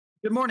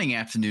Good morning,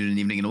 afternoon, and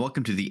evening, and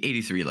welcome to the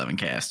 8311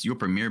 Cast, your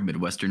premier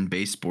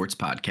Midwestern-based sports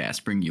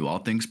podcast, bringing you all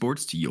things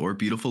sports to your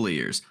beautiful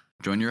ears.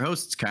 Join your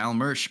hosts, Kyle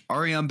Mersch,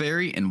 Ariane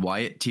Barry, and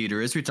Wyatt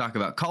Teeter as we talk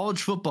about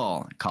college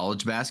football,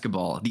 college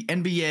basketball, the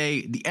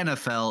NBA, the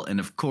NFL, and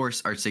of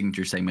course, our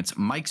signature segments,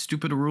 Mike's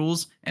Stupid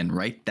Rules and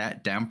Write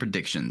That Down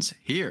Predictions,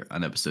 here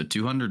on episode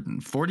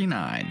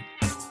 249.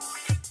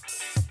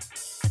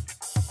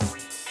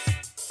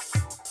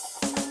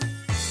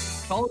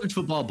 College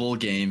football bowl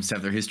games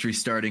have their history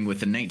starting with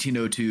the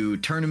 1902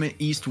 Tournament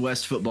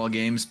East-West football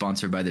game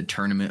sponsored by the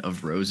Tournament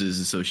of Roses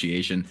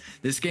Association.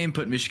 This game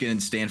put Michigan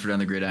and Stanford on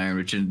the gridiron,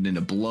 which ended in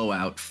a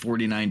blowout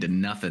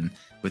 49-0,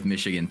 with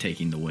Michigan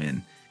taking the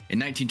win. In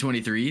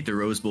 1923, the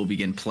Rose Bowl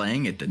began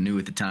playing at the new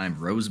at the time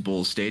Rose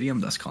Bowl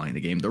Stadium, thus calling the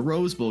game the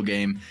Rose Bowl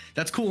game.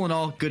 That's cool and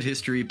all, good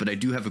history, but I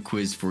do have a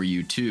quiz for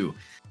you too.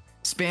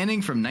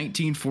 Spanning from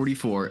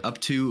 1944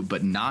 up to,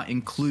 but not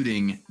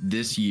including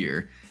this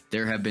year,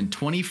 there have been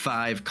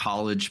 25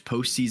 college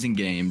postseason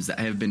games that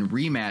have been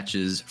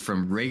rematches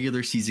from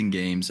regular season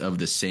games of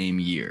the same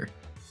year.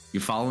 You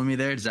follow me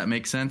there? Does that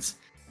make sense?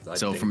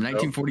 So from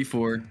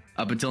 1944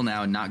 up until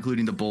now, not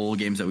including the bowl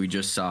games that we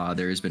just saw,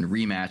 there has been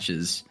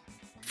rematches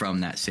from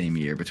that same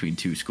year between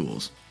two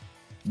schools.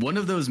 One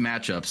of those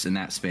matchups in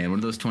that span, one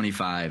of those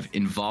 25,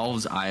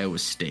 involves Iowa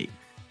State.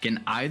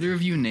 Can either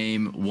of you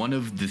name one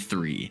of the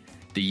three?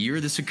 The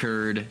year this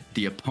occurred,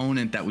 the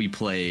opponent that we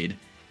played,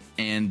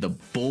 and the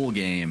bowl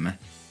game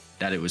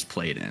that it was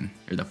played in,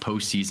 or the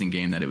postseason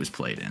game that it was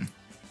played in.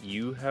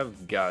 You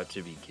have got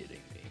to be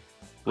kidding me.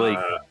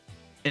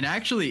 And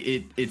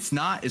actually, it's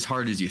not as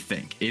hard as you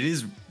think. It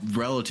is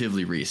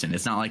relatively recent.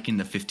 It's not like in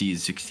the 50s,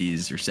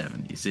 60s, or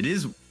 70s.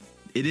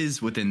 It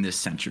is within this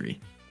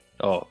century.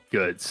 Oh,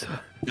 good.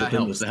 That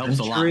helps. That helps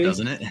a lot,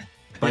 doesn't it?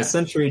 By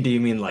century, do you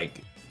mean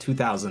like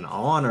 2000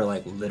 on, or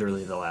like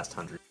literally the last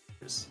 100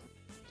 years?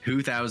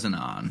 2000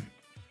 on.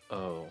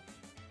 Oh.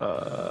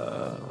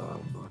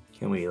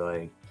 Can we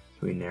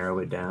narrow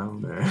it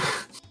down? Or?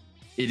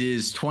 It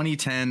is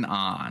 2010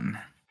 on.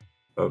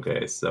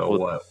 Okay, so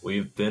what?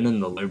 We've been in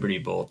the Liberty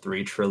Bowl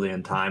 3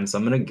 trillion times. So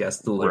I'm gonna guess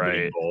the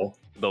Liberty Bowl.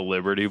 The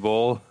Liberty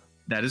Bowl?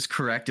 That is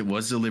correct. It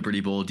was the Liberty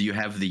Bowl. Do you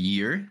have the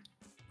year?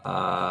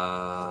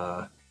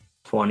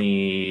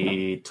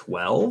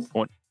 2012?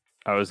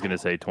 I was gonna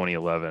say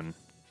 2011.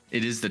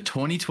 It is the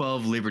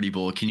 2012 Liberty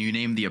Bowl. Can you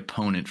name the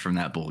opponent from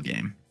that bowl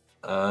game?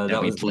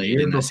 That we was played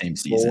in the same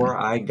season. Before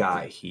I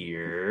got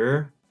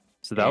here.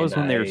 So that was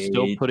when they were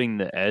still putting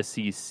the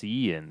SEC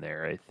in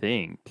there, I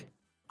think.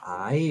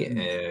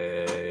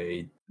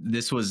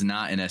 This was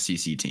not an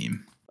SEC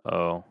team.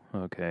 Oh,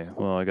 okay.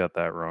 Well, I got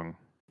that wrong.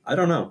 I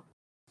don't know.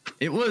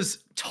 It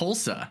was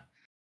Tulsa.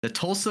 The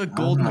Tulsa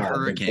Golden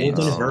Hurricanes.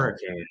 Golden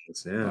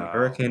Hurricanes, yeah. Wow.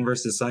 Hurricane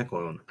versus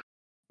Cyclone.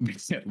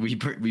 We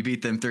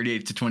beat them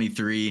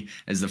 38-23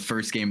 as the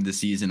first game of the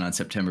season on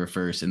September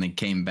 1st, and then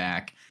came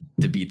back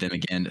to beat them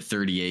again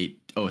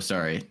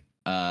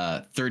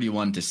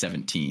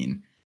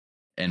 31-17,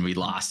 and we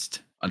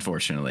lost,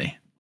 unfortunately.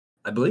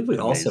 I believe we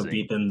also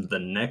beat them the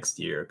next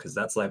year, because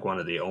that's like one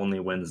of the only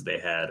wins they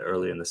had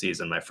early in the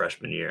season, my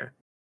freshman year,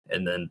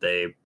 and then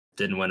they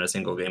didn't win a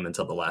single game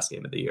until the last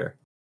game of the year.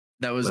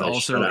 That was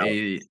also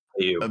a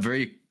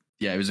very.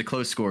 Yeah, it was a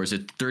close score. It was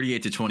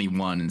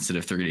 38-21 instead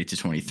of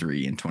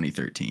 38-23 in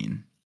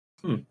 2013.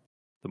 The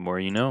more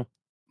you know.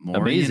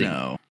 Amazing. You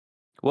know.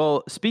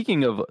 Well,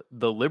 speaking of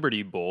the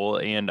Liberty Bowl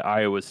and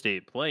Iowa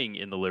State playing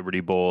in the Liberty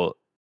Bowl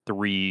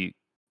 3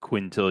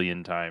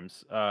 quintillion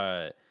times,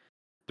 3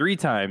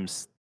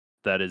 times,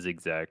 that is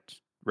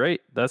exact,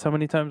 right? That's how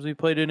many times we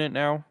played in it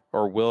now,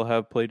 or will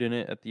have played in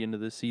it at the end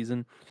of this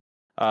season.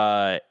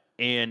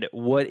 And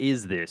what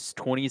is this,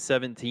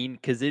 2017?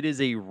 Because it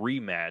is a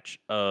rematch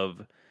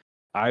of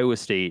Iowa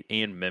State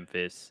and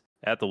Memphis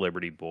at the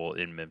Liberty Bowl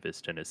in Memphis,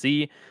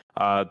 Tennessee.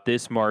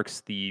 This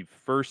marks the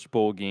first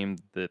bowl game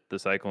that the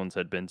Cyclones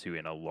had been to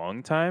in a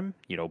long time.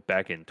 You know,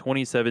 back in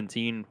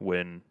 2017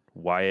 when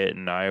Wyatt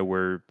and I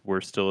were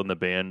still in the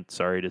band.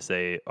 Sorry to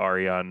say,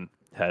 Ariane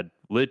had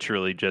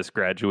literally just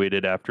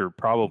graduated after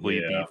probably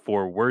the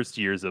 4 worst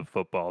years of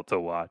football to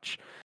watch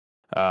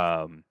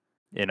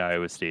in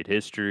Iowa State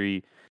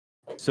history.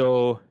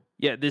 So,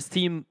 yeah, this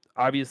team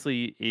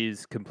obviously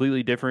is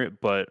completely different,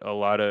 but a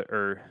lot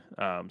of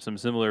some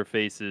similar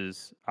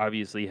faces,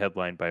 obviously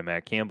headlined by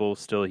Matt Campbell,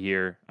 still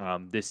here.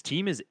 This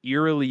team is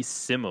eerily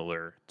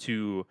similar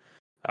to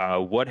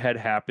what had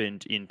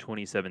happened in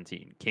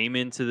 2017. Came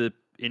into the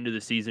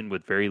season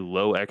with very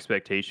low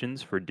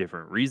expectations for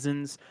different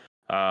reasons,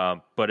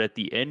 but at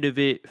the end of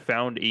it,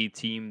 found a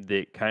team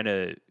that kind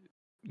of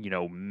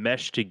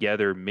meshed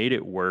together, made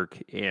it work,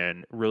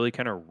 and really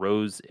kind of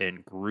rose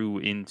and grew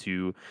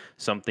into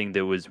something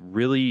that was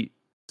really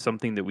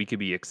something that we could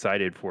be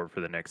excited for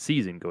the next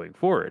season going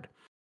forward.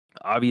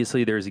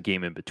 Obviously, there's a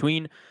game in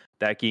between.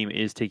 That game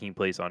is taking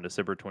place on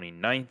December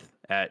 29th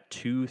at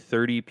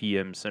 2:30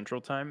 p.m. Central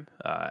Time,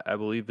 I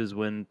believe is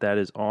when that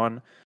is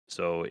on.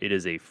 So it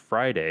is a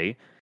Friday.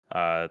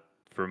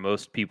 For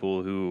most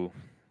people who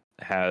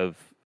have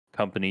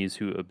companies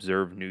who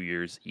observe New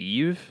Year's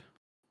Eve,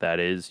 that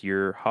is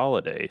your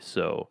holiday.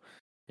 So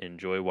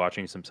enjoy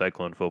watching some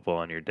Cyclone football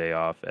on your day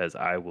off, as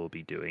I will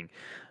be doing.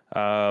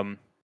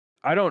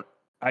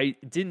 I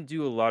didn't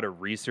do a lot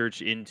of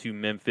research into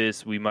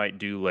Memphis. We might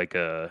do like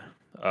a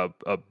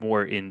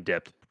more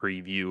in-depth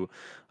preview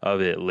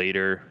of it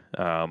later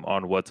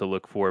on what to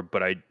look for.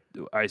 But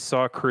I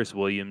saw Chris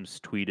Williams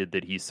tweeted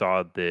that he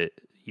saw that,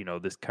 you know,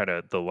 this kind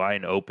of the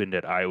line opened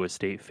at Iowa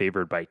State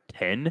favored by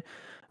 10.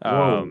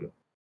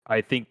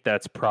 I think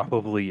that's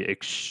probably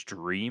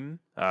extreme.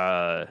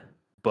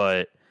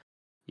 But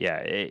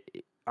yeah,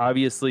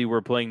 obviously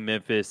we're playing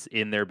Memphis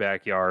in their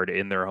backyard,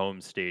 in their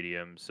home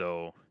stadium.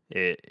 So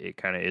it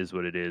kind of is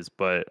what it is.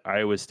 But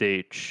Iowa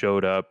State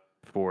showed up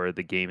for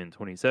the game in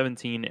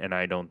 2017, and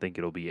I don't think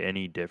it'll be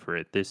any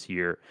different this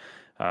year.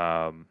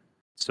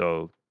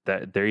 So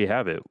there you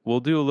have it.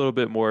 We'll do a little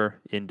bit more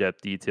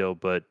in-depth detail,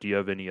 but do you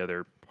have any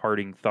other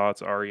parting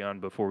thoughts, Ariane,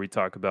 before we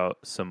talk about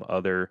some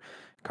other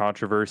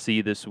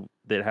controversy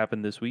that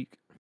happened this week?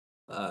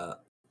 Other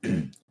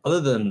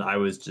than I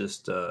was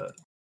just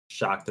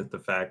shocked at the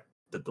fact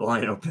that the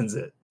line opens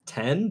at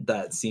 10.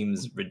 That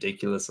seems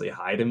ridiculously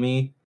high to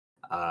me.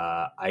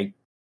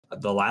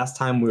 The last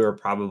time we were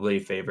probably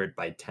favored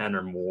by 10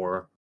 or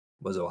more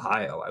was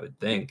Ohio, I would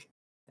think.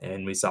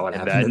 And we saw what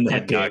happened in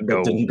that game.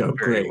 That didn't go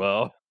great.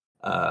 Well.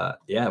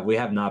 Yeah, we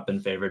have not been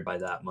favored by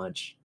that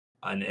much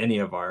on any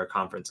of our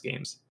conference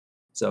games.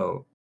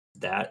 So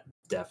that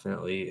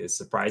definitely is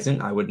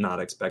surprising. I would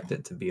not expect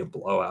it to be a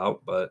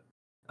blowout, but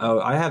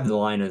I have the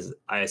line as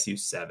ISU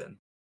 7.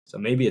 So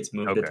maybe it's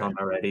moved a ton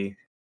already.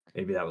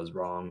 Maybe that was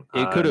wrong.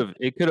 It could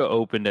have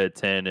opened at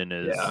 10 and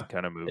has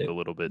kind of moved a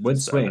little bit to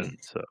 7.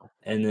 So.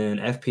 And then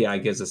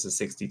FPI gives us a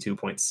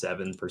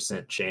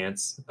 62.7%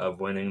 chance of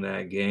winning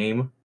that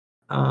game.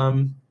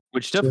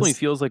 Which definitely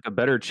feels like a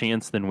better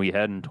chance than we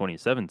had in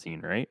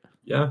 2017, right?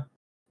 Yeah.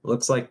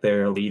 Looks like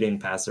their leading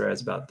passer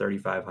has about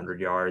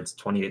 3,500 yards,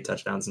 28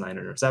 touchdowns, 9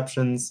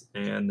 interceptions,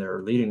 and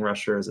their leading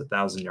rusher is a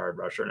 1,000-yard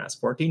rusher and has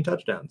 14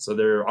 touchdowns. So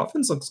their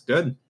offense looks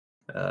good.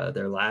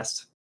 Their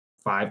last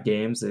 5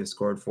 games, they've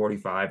scored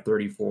 45,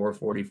 34,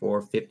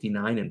 44,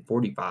 59, and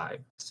 45.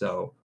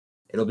 So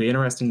it'll be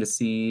interesting to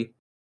see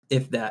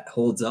if that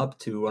holds up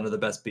to one of the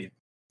best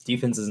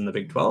defenses in the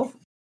Big 12,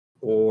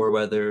 or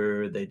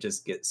whether they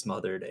just get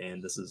smothered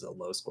and this is a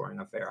low-scoring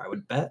affair. I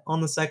would bet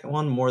on the second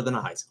one more than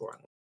a high-scoring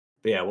one.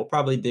 But yeah, we'll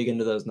probably dig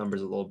into those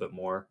numbers a little bit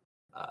more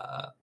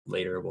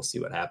later. We'll see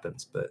what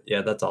happens. But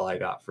yeah, that's all I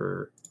got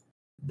for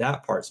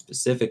that part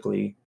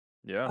specifically.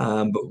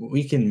 Yeah. But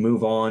we can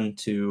move on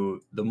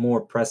to the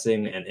more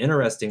pressing and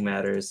interesting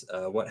matters.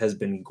 What has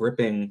been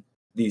gripping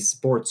the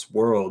sports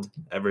world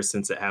ever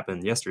since it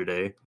happened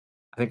yesterday.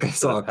 I think I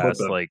saw a clip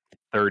of like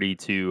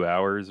 32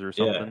 hours or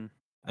something. Yeah.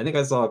 I think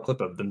I saw a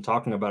clip of them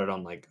talking about it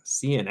on like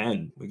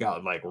CNN. We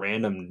got like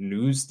random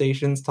news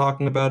stations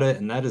talking about it,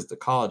 and that is the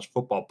college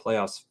football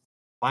playoffs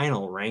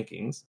final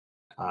rankings.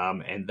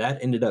 And that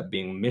ended up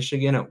being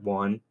Michigan at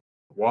 1,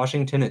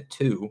 Washington at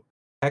 2,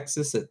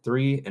 Texas at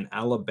 3, and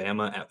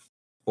Alabama at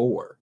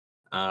 4.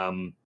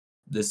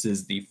 This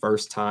is the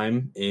first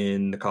time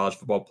in the college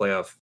football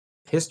playoff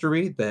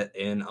history that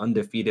an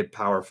undefeated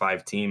Power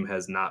 5 team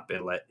has not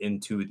been let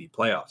into the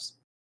playoffs.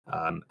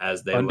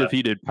 As they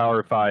undefeated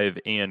Power 5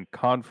 and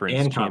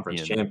conference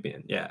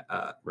champion. Yeah.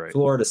 Right.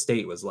 Florida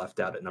State was left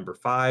out at number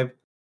 5.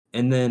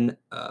 And then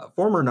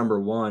former number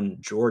 1,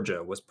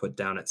 Georgia, was put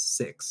down at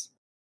 6.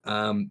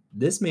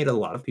 This made a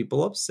lot of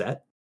people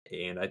upset,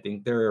 and I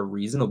think there are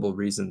reasonable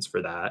reasons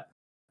for that.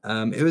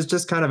 It was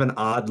just kind of an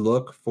odd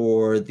look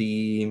for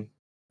the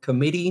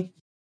committee.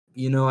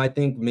 You know, I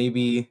think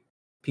maybe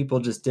people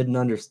just didn't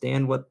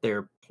understand what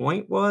their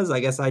point was. I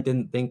guess I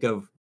didn't think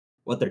of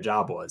what their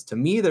job was. To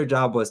me, their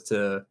job was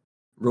to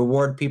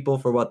reward people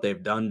for what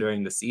they've done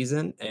during the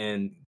season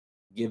and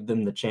give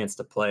them the chance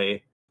to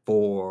play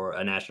for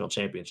a national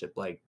championship.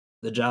 Like,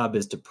 the job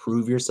is to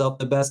prove yourself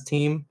the best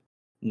team,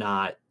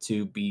 not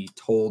to be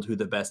told who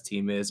the best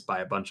team is by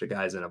a bunch of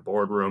guys in a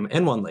boardroom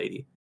and one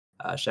lady.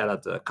 Shout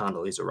out to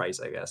Condoleezza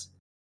Rice, I guess.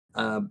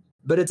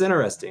 But it's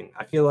interesting.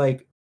 I feel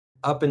like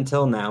up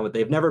until now,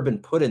 they've never been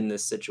put in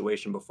this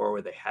situation before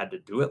where they had to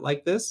do it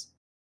like this.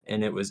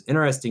 And it was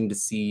interesting to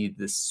see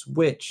the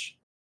switch.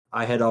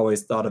 I had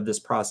always thought of this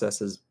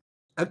process as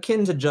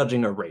akin to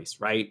judging a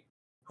race, right?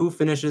 Who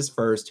finishes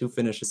first, who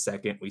finishes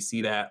second. We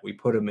see that, we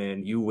put them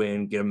in, you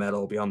win, get a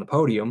medal, be on the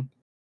podium.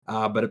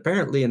 But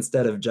apparently,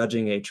 instead of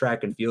judging a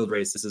track and field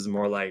race, this is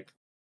more like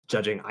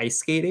judging ice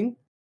skating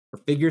or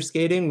figure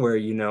skating, where,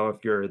 you know,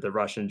 if you're the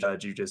Russian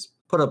judge, you just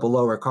put up a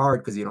lower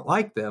card because you don't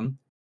like them.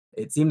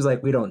 It seems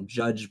like we don't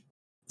judge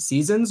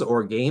seasons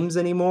or games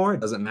anymore. It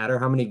doesn't matter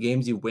how many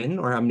games you win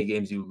or how many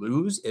games you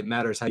lose. It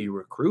matters how you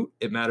recruit.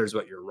 It matters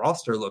what your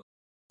roster looks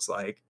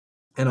like.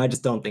 And I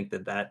just don't think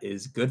that that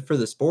is good for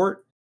the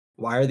sport.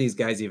 Why are these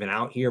guys even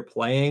out here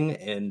playing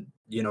and,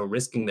 you know,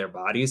 risking their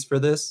bodies for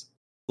this?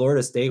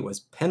 Florida State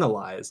was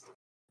penalized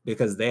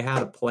because they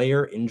had a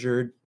player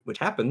injured, which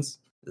happens.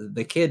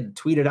 The kid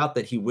tweeted out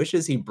that he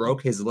wishes he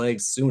broke his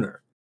legs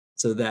sooner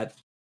so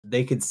that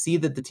they could see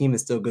that the team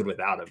is still good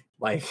without him.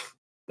 Like,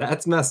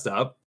 that's messed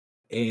up.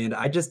 And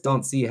I just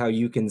don't see how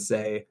you can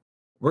say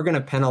we're going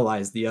to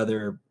penalize the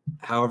other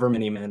however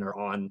many men are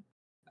on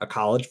a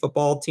college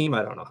football team.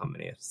 I don't know how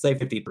many, say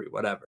 53,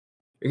 whatever.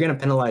 You're going to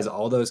penalize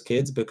all those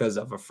kids because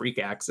of a freak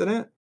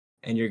accident.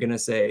 And you're going to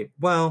say,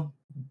 well,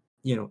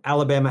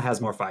 Alabama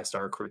has more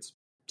 5-star recruits.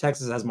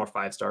 Texas has more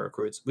 5-star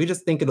recruits. We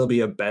just think it'll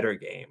be a better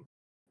game.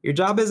 Your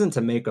job isn't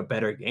to make a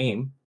better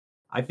game.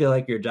 I feel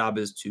like your job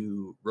is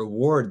to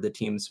reward the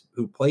teams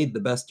who played the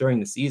best during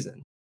the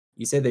season.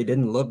 You say they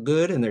didn't look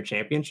good in their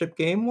championship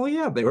game? Well,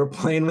 yeah, they were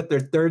playing with their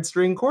third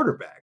string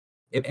quarterback.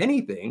 If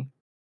anything,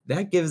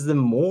 that gives them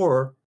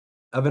more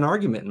of an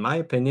argument, in my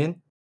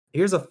opinion.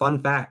 Here's a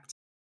fun fact.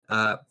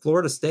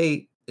 Florida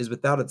State is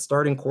without its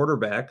starting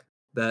quarterback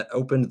that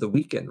opened the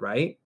weekend,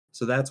 right?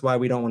 So that's why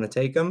we don't want to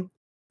take them.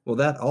 Well,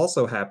 that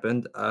also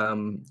happened,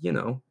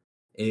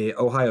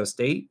 Ohio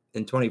State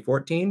in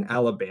 2014,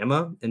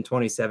 Alabama in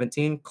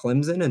 2017,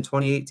 Clemson in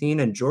 2018,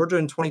 and Georgia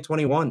in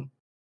 2021.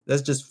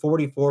 That's just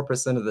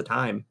 44% of the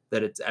time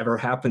that it's ever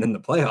happened in the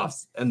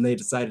playoffs, and they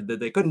decided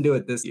that they couldn't do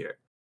it this year.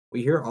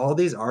 We hear all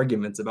these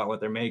arguments about what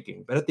they're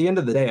making, but at the end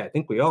of the day, I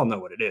think we all know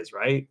what it is,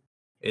 right?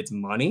 It's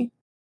money,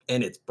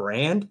 and it's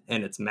brand,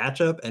 and it's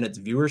matchup, and it's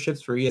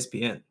viewerships for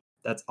ESPN.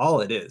 That's all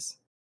it is.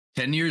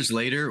 10 years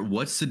later,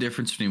 what's the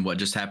difference between what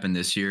just happened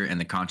this year and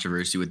the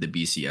controversy with the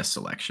BCS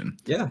selection?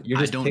 Yeah,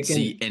 I don't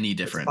see any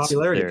difference.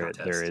 There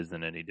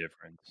isn't any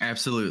difference.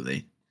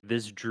 Absolutely.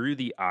 This drew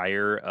the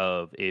ire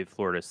of a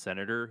Florida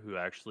senator who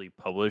actually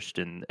published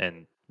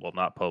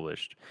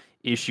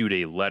issued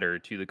a letter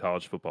to the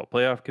College Football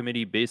Playoff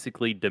Committee,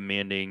 basically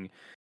demanding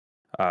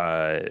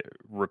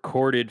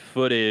recorded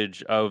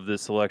footage of the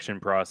selection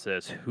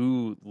process,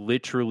 who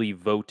literally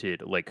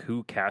voted, like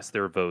who cast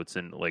their votes,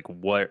 and like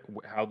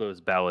how those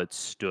ballots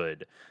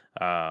stood,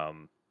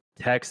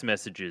 text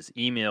messages,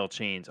 email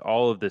chains,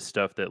 all of this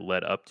stuff that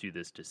led up to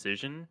this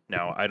decision.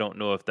 Now, I don't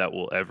know if that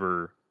will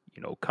ever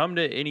come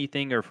to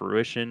anything or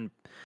fruition.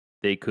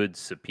 They could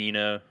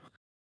subpoena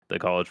the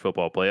College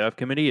Football Playoff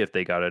Committee if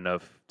they got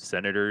enough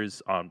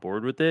senators on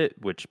board with it,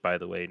 which, by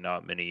the way,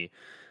 not many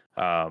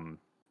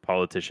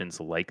politicians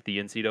like the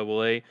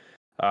NCAA.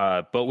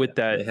 But with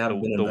that,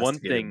 the one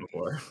thing,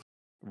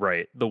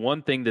 right, the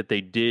one thing that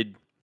they did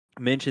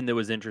mention that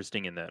was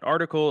interesting in that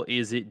article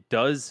is it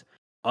does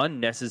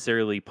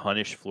unnecessarily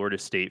punish Florida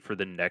State for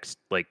the next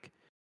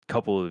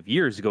couple of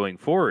years going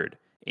forward,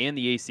 and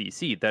the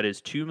ACC. That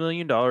is $2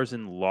 million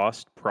in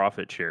lost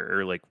profit share,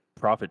 or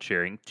profit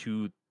sharing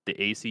to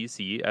the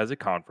ACC as a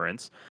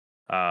conference,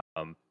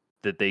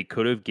 that they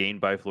could have gained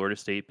by Florida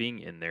State being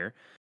in there.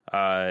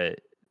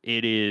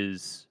 It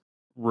is,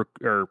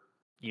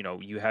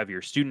 you have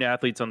your student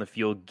athletes on the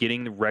field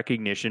getting the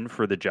recognition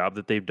for the job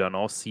that they've done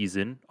all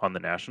season on the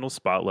national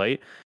spotlight,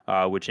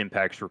 which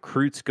impacts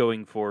recruits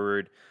going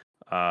forward.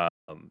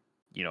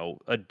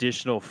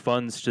 Additional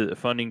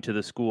funding to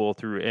the school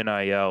through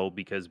NIL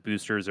because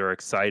boosters are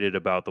excited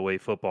about the way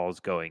football is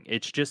going.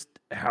 It's just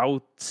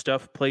how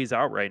stuff plays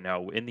out right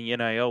now in the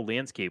NIL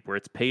landscape where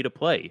it's pay to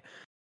play.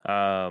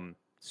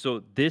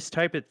 So this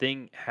type of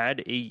thing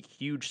had a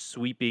huge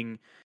sweeping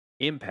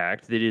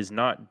impact that is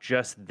not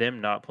just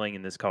them not playing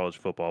in this college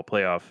football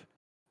playoff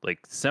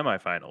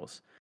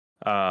semifinals.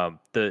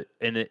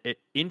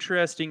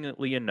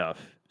 Interestingly enough,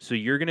 so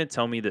you're going to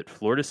tell me that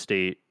Florida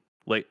State,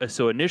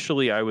 so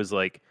initially I was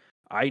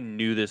I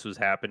knew this was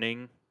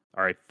happening,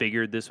 or I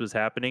figured this was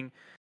happening,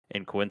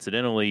 and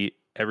coincidentally,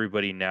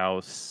 everybody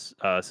now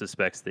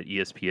suspects that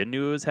ESPN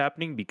knew it was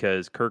happening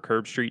because Kirk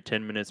Herbstreit,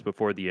 10 minutes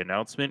before the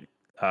announcement,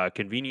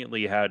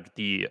 conveniently had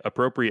the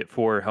appropriate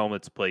 4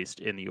 helmets placed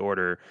in the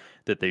order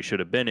that they should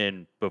have been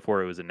in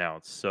before it was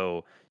announced.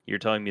 So you're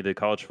telling me the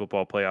College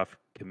Football Playoff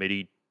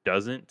Committee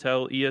doesn't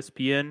tell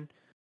ESPN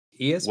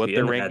what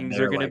their rankings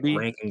are going to be?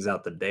 Rankings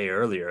out the day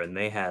earlier, and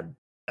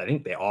I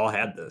think they all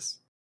had this.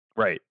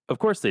 Right. Of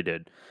course they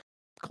did.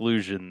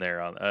 Collusion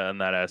there on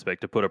that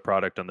aspect to put a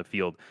product on the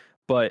field.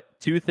 But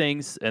 2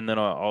 things, and then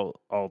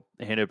I'll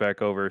hand it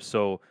back over.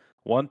 So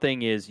one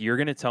thing is, you're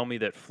going to tell me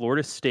that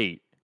Florida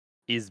State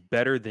is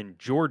better than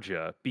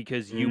Georgia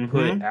because you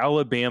put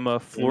Alabama,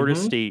 Florida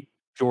State,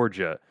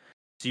 Georgia.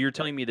 So you're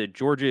telling me that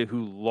Georgia,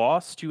 who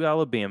lost to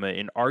Alabama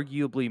in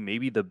arguably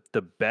maybe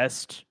the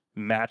best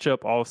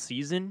matchup all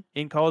season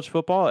in college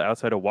football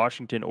outside of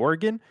Washington,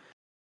 Oregon,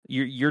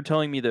 you're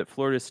telling me that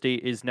Florida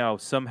State is now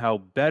somehow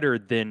better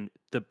than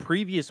the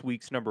previous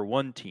week's number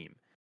 1 team.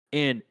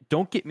 And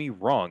don't get me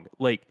wrong,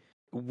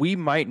 we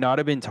might not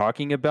have been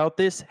talking about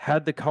this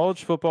had the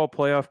College Football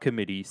Playoff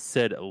Committee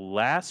said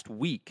last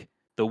week,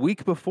 the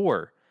week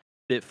before,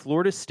 that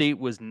Florida State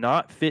was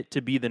not fit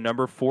to be the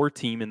number 4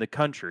 team in the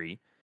country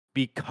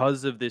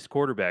because of this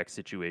quarterback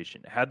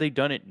situation. Had they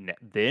done it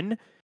then,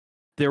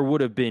 there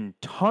would have been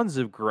tons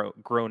of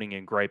groaning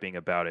and griping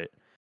about it.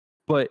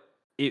 But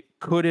it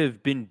could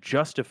have been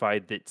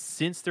justified that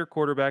since their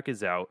quarterback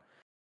is out,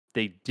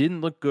 they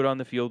didn't look good on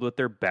the field with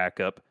their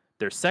backup,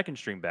 their second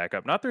string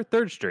backup, not their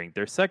third string,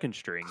 their second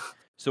string.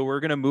 So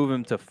we're going to move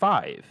him to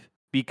 5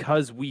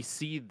 because we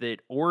see that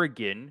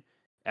Oregon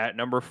at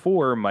number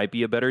 4 might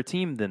be a better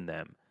team than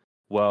them.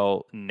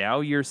 Well, now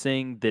you're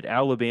saying that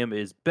Alabama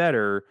is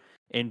better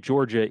and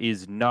Georgia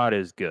is not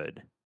as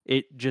good.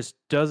 It just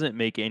doesn't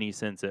make any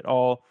sense at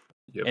all.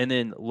 Yep. And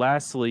then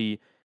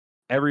lastly,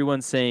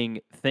 everyone's saying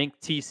thank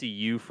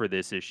TCU for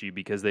this issue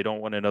because they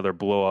don't want another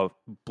blowout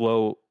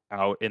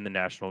in the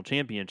national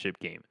championship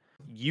game.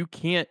 You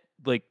can't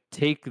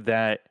take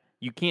that.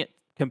 You can't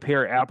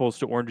compare apples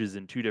to oranges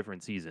in two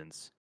different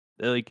seasons.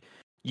 Like,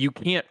 you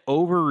can't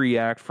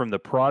overreact from the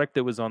product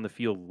that was on the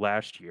field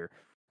last year.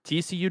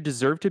 TCU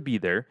deserved to be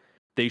there.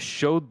 They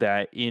showed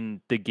that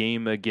in the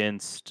game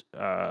against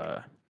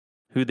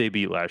who they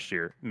beat last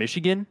year,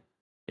 Michigan,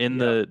 in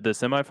the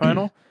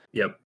semifinal.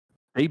 Yep.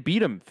 They beat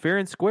them fair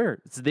and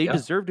square. So they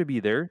deserve to be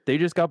there. They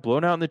just got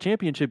blown out in the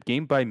championship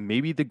game by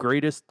maybe the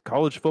greatest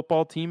college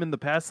football team in the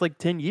past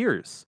 10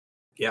 years.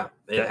 Yeah,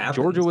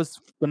 Georgia was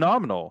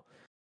phenomenal.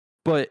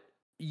 But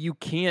you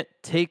can't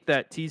take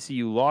that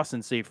TCU loss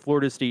and say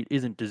Florida State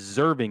isn't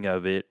deserving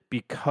of it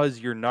because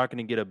you're not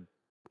going to get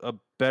a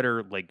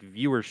better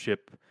viewership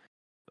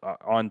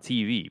on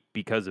TV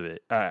because of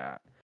it.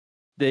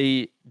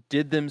 They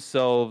did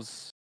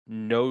themselves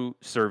no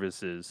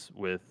services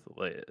with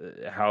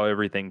how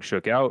everything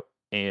shook out,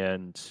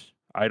 and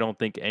I don't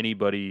think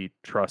anybody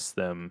trusts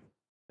them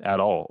at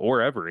all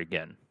or ever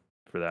again,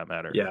 for that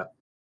matter. Yeah,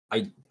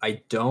 I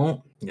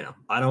don't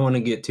want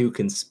to get too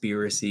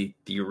conspiracy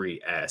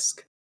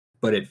theory-esque,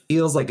 but it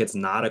feels like it's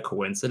not a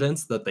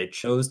coincidence that they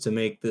chose to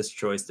make this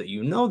choice that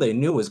they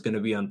knew was going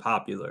to be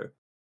unpopular,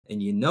 and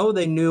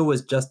they knew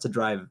was just to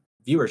drive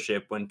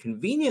viewership, when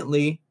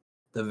conveniently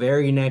the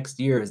very next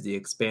year is the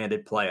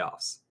expanded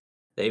playoffs.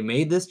 They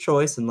made this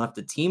choice and left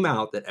a team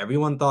out that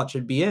everyone thought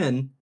should be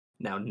in.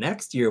 Now,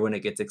 next year, when it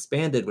gets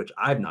expanded, which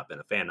I've not been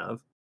a fan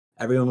of,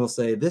 everyone will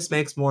say, this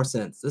makes more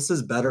sense. This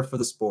is better for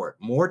the sport.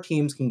 More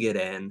teams can get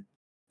in.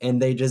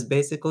 And they just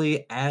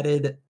basically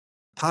added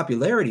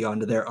popularity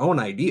onto their own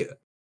idea.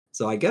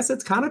 So I guess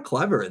it's kind of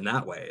clever in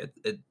that way.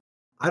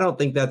 I don't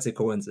think that's a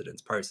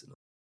coincidence, personally.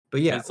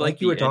 But yeah, it's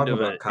like you were talking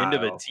about, Kyle, end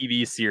of a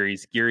TV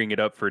series gearing it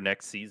up for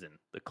next season,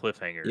 the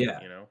cliffhanger. Yeah.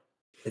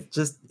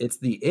 It's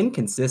the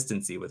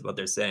inconsistency with what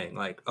they're saying.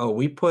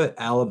 We put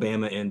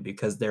Alabama in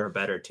because they're a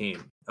better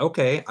team.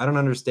 Okay, I don't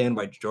understand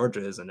why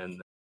Georgia isn't in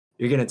there.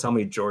 You're going to tell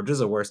me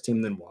Georgia's a worse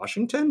team than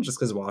Washington just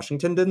because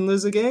Washington didn't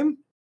lose a game?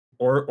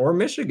 Or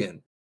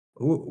Michigan?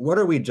 What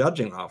are we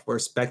judging off? We're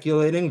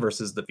speculating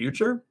versus the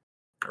future?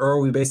 Or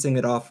are we basing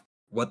it off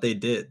what they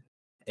did?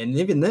 And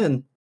even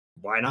then,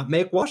 why not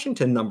make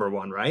Washington number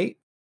one, right?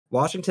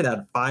 Washington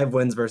had 5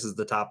 wins versus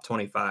the top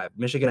 25.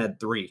 Michigan had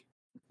 3.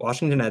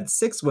 Washington had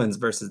 6 wins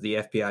versus the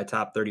FPI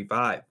top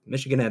 35.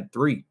 Michigan had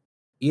 3.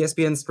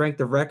 ESPN's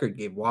strength of record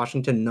gave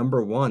Washington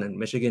number 1 and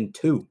Michigan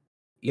 2.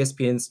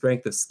 ESPN's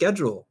strength of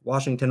schedule,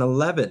 Washington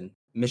 11,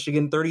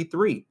 Michigan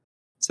 33.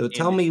 So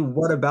tell me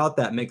what about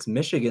that makes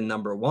Michigan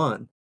number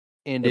 1?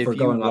 And if we're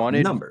going off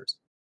numbers.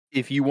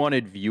 If you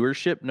wanted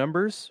viewership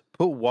numbers,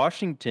 put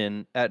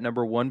Washington at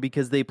number 1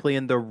 because they play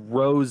in the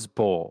Rose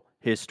Bowl,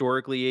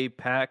 historically a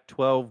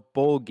Pac-12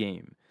 bowl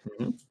game.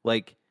 Mm-hmm.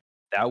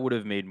 That would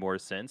have made more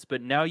sense.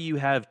 But now you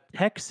have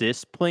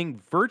Texas playing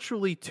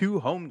virtually 2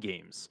 home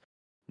games.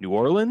 New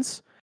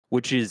Orleans,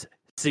 which is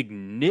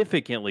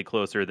significantly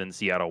closer than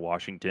Seattle,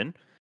 Washington,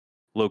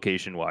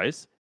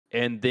 location-wise.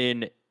 And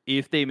then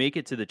if they make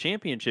it to the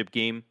championship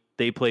game,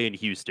 they play in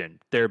Houston,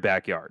 their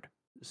backyard.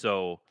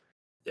 So,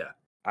 yeah,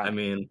 I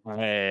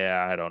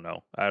don't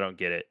know. I don't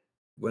get it.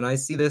 When I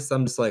see this,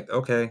 I'm just like,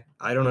 okay,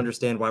 I don't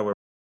understand why we're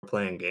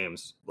playing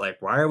games. Why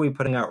are we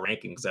putting out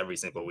rankings every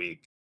single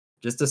week?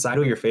 Just decide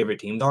who your favorite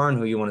teams are and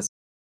who you want to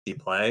see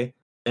play,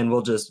 and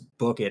we'll just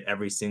book it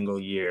every single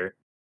year.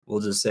 We'll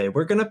just say,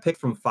 we're going to pick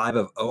from 5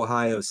 of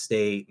Ohio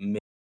State,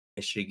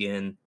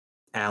 Michigan,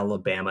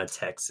 Alabama,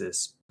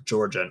 Texas,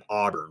 Georgia, and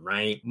Auburn,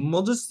 right? And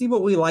we'll just see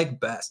what we like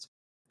best,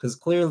 because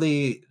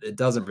clearly it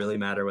doesn't really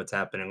matter what's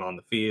happening on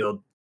the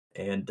field.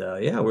 And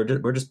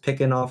we're just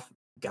picking off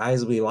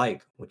guys we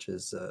like, which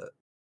is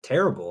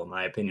terrible, in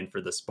my opinion,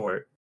 for the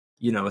sport.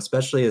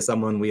 Especially as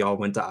someone, we all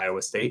went to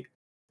Iowa State.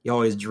 You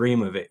always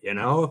dream of it,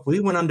 if we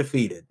went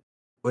undefeated,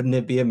 wouldn't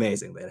it be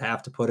amazing? They'd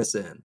have to put us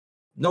in.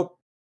 Nope.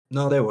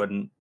 No, they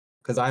wouldn't,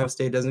 because Iowa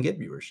State doesn't get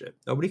viewership.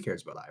 Nobody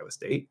cares about Iowa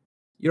State.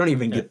 You don't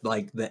even get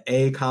the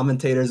A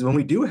commentators when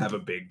we do have a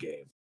big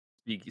game.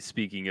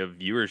 Speaking of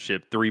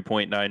viewership,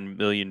 3.9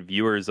 million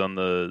viewers on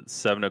the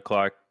 7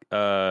 o'clock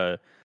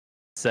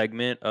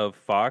segment of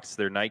Fox,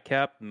 their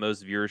nightcap,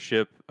 most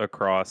viewership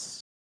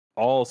across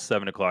all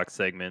 7 o'clock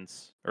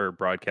segments or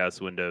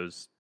broadcast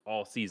windows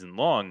all season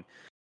long.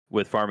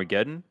 With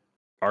Farmageddon,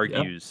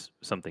 argues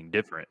something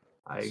different.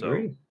 I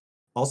agree.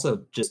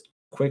 Also, just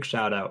quick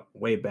shout out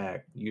way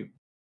back. You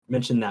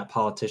mentioned that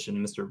politician,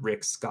 Mr.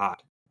 Rick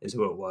Scott, is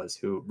who it was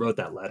who wrote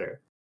that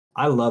letter.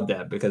 I love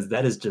that because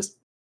that is just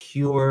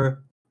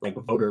pure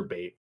voter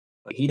bait.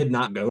 He did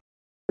not go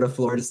to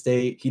Florida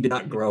State. He did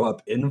not grow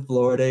up in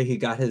Florida. He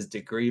got his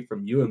degree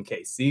from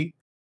UMKC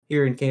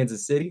here in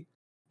Kansas City.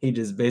 He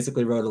just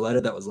basically wrote a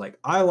letter that was like,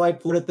 I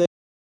like Florida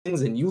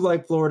things and you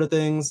like Florida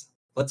things.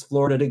 Let's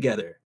Florida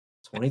together.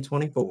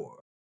 2024.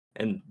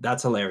 And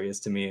that's hilarious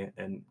to me,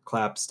 and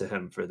claps to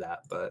him for that.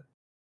 But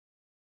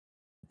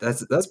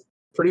that's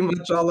pretty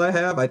much all I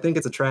have. I think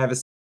it's a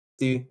travesty,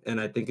 and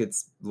I think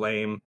it's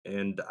lame,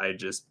 and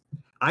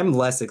I'm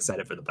less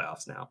excited for the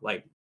playoffs now.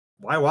 Like,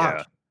 why watch?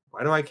 Yeah.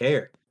 Why do I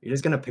care? You're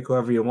just gonna pick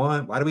whoever you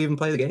want. Why do we even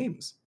play the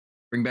games?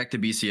 Bring back to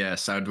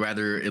BCS. I would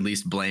rather at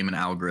least blame an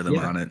algorithm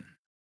Yeah. on it.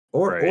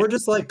 Or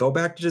just like go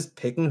back to just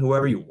picking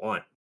whoever you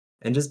want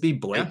and just be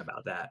blatant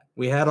about that.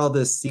 We had all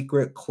this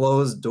secret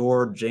closed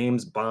door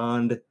James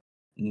Bond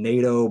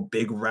NATO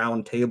big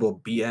round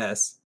table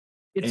BS.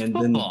 It's and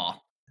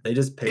football. Then they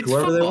just pick It's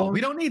whoever football. they want.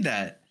 We don't need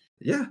that.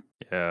 Yeah.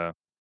 Yeah.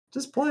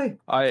 Just play.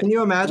 I Can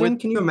you imagine? with-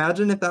 Can you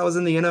imagine if that was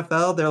in the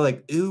NFL? They're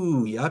like,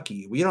 ooh,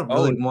 yucky. We don't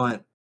really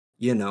want,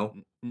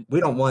 we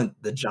don't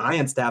want the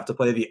Giants to have to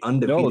play the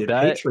undefeated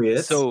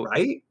Patriots,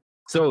 right?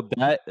 So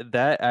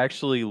that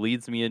actually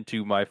leads me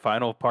into my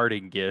final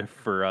parting gift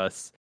for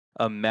us.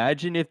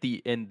 Imagine if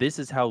and this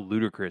is how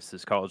ludicrous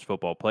this college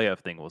football playoff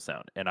thing will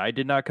sound. And I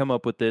did not come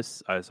up with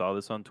this. I saw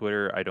this on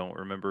Twitter. I don't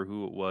remember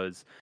who it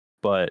was,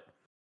 but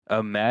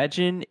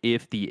imagine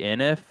if the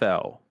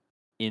NFL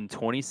in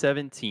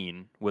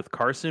 2017 with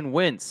Carson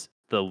Wentz,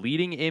 the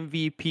leading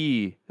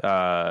MVP,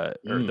 or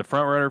the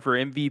front runner for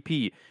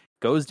MVP,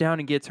 goes down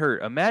and gets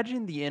hurt.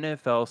 Imagine the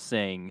NFL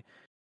saying,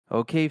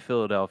 "Okay,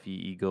 Philadelphia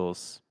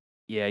Eagles,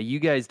 yeah, you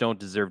guys don't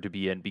deserve to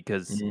be in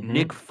because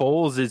Nick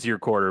Foles is your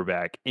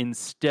quarterback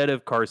instead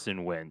of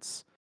Carson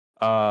Wentz."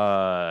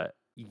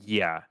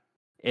 Yeah.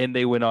 And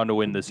they went on to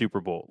win the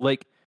Super Bowl.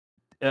 Like,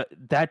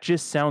 that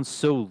just sounds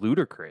so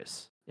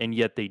ludicrous, and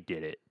yet they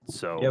did it.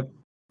 So, yep.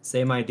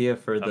 Same idea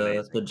for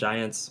Amazing. the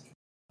Giants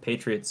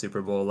Patriots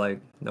Super Bowl. Like,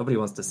 nobody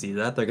wants to see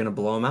that. They're going to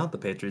blow them out. The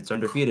Patriots are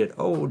undefeated.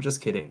 Oh,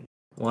 just kidding.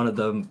 One of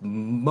the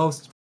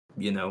most,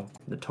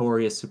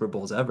 notorious Super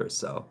Bowls ever.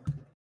 So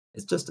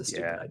it's just a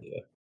stupid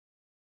idea.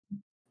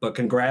 But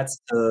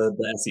congrats to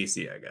the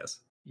SEC, I guess.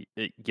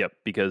 Yep,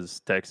 because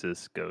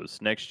Texas goes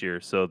next year,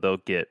 so they'll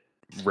get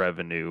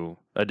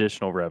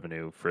additional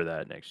revenue for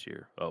that next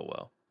year. Oh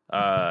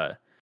well.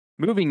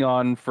 Moving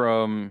on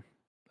from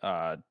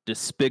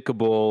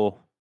despicable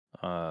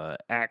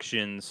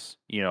actions,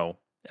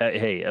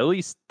 hey, at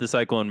least the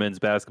Cyclone men's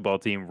basketball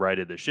team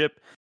righted the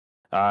ship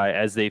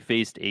as they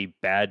faced a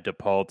bad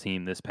DePaul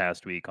team this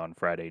past week on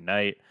Friday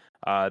night.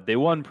 They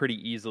won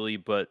pretty easily,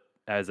 but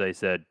as I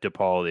said,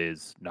 DePaul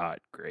is not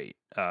great.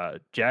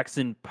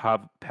 Jackson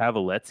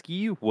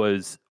Pavletsky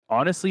was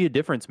honestly a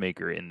difference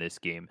maker in this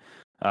game.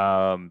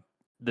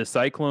 The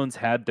Cyclones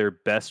had their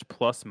best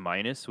plus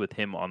minus with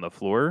him on the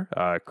floor.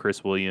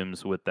 Chris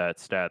Williams with that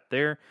stat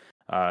there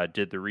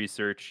did the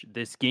research.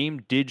 This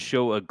game did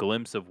show a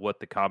glimpse of what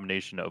the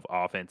combination of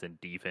offense and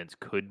defense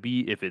could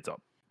be if it's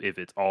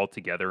all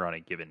together on a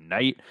given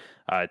night.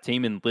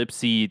 Tamin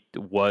Lipsey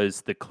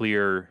was the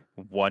clear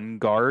one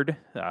guard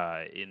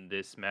in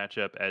this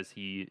matchup as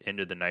he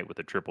ended the night with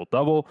a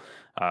triple-double.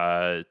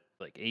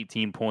 Like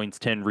 18 points,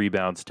 10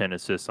 rebounds, 10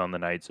 assists on the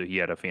night, so he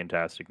had a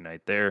fantastic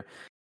night there.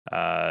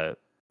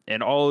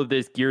 And all of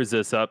this gears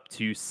us up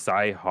to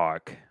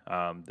Cy-Hawk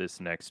this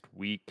next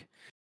week.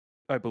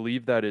 I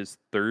believe that is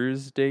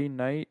Thursday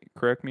night.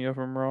 Correct me if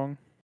I'm wrong.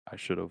 I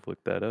should have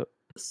looked that up.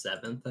 The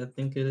 7th, I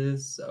think it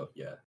is. So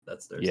yeah,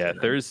 that's Thursday. Yeah,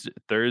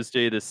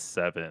 Thursday the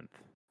 7th.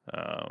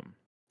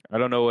 I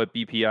don't know what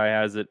BPI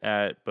has it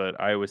at, but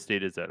Iowa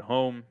State is at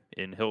home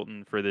in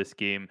Hilton for this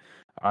game.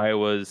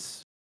 Iowa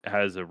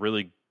has a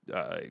really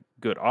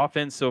good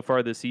offense so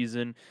far this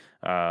season,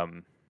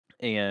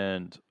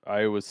 and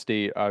Iowa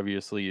State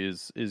obviously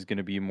is going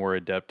to be more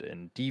adept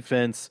in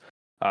defense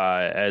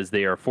as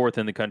they are 4th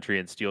in the country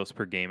in steals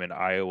per game, and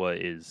Iowa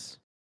is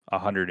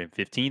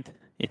 115th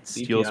in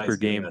steals per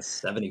game. A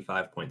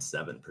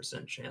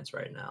 75.7% chance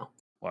right now.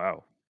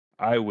 Wow.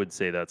 I would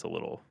say that's a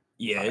little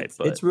high,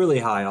 it's really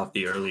high off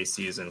the early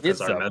season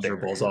because our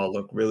measurables all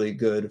look really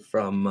good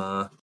from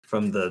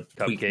the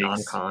tweak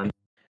non-con.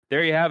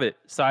 There you have it.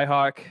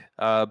 Cy-Hawk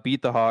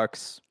beat the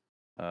Hawks.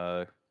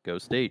 Go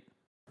State.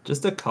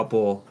 Just a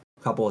couple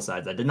of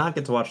sides. I did not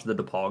get to watch the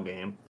DePaul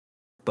game,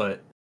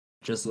 but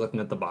just looking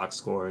at the box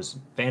scores,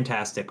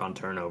 fantastic on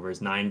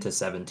turnovers,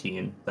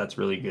 9-17. That's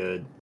really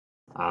good.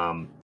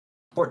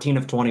 14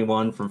 of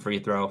 21 from free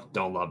throw.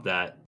 Don't love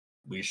that.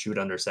 We shoot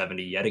under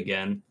 70 yet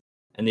again.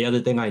 And the other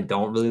thing I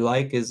don't really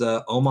like is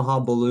Omaha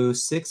Blue,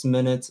 6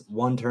 minutes,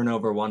 1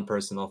 turnover, 1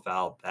 personal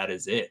foul. That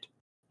is it.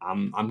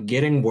 I'm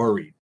getting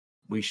worried.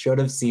 We should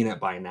have seen it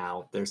by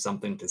now. There's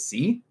something to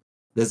see.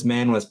 This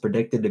man was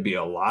predicted to be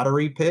a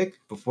lottery pick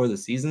before the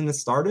season has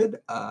started.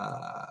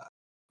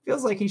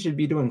 Feels like he should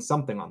be doing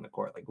something on the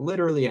court, like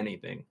literally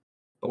anything.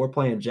 But we're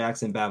playing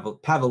Jackson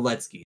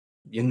Pavletsky,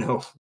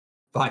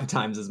 5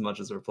 times as much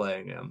as we're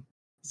playing him.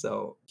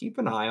 So keep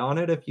an eye on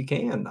it if you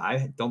can.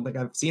 I don't think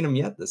I've seen him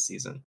yet this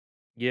season.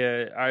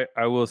 Yeah,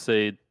 I will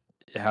say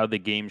how the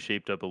game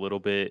shaped up a little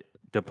bit.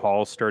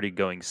 DePaul started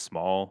going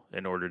small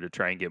in order to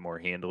try and get more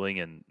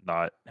handling and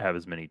not have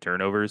as many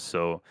turnovers.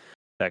 So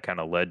that kind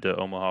of led to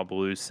Omaha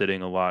Blues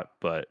sitting a lot.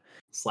 But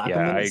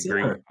I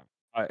agree.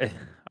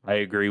 I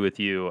agree with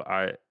you.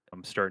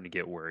 I'm starting to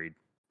get worried,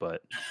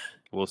 but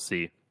we'll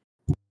see.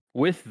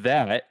 with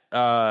that,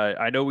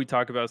 I know we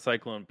talk about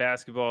Cyclone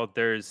basketball.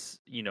 There's,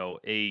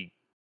 a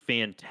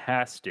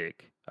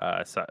fantastic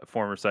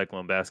former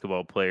Cyclone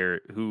basketball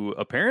player who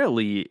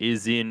apparently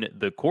is in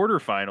the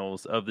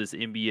quarterfinals of this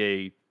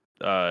NBA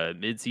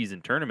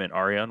midseason tournament.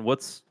 Ariane,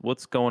 what's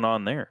going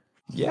on there?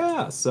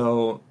 Yeah,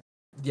 so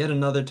yet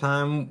another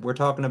time we're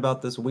talking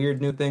about this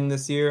weird new thing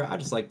this year. I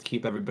just like to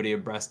keep everybody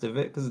abreast of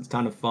it because it's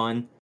kind of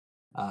fun.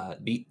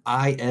 The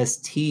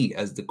IST,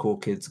 as the cool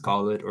kids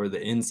call it, or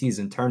the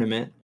in-season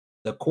tournament.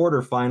 The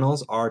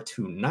quarterfinals are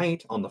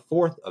tonight on the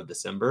 4th of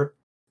December.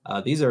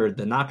 These are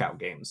the knockout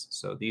games.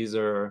 So these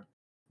are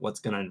what's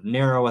going to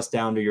narrow us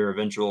down to your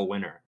eventual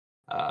winner.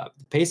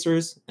 The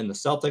Pacers and the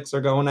Celtics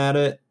are going at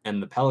it,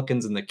 and the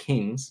Pelicans and the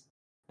Kings.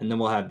 And then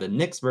we'll have the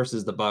Knicks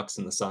versus the Bucks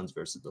and the Suns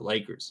versus the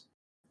Lakers.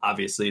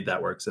 Obviously,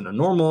 that works in a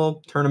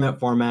normal tournament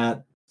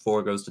format.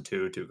 4 goes to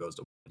 2, 2 goes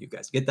to 1. You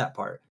guys get that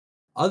part.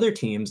 Other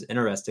teams,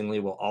 interestingly,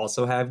 will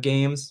also have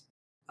games.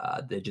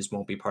 They just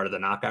won't be part of the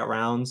knockout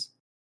rounds.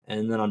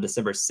 And then on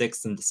December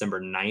 6th and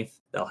December 9th,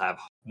 they'll have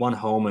one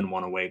home and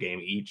one away game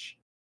each.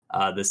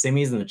 The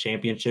semis and the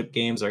championship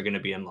games are going to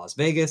be in Las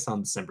Vegas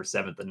on December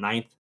 7th and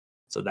 9th.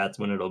 So that's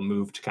when it'll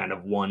move to kind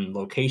of one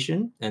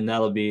location. And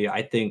that'll be,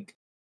 I think,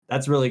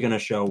 that's really going to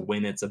show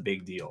when it's a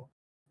big deal.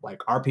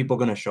 Like, are people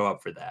going to show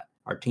up for that?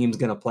 Are teams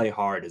going to play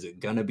hard? Is it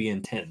going to be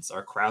intense?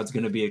 Are crowds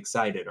going to be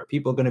excited? Are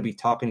people going to be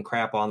talking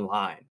crap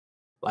online?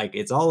 Like,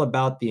 it's all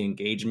about the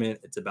engagement.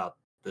 It's about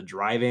the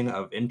driving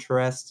of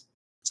interest.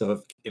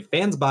 So if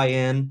fans buy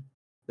in,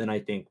 then I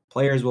think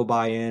players will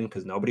buy in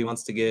because nobody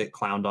wants to get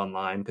clowned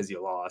online because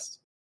you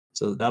lost.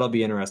 So that'll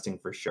be interesting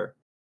for sure.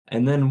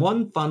 And then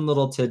one fun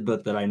little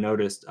tidbit that I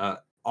noticed,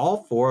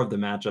 all 4 of the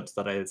matchups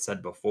that I had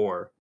said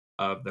before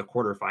of the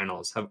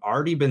quarterfinals have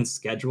already been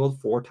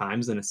scheduled 4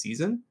 times in a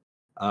season.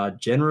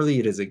 Generally,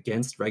 it is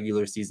against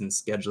regular season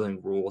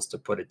scheduling rules to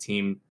put a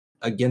team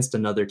against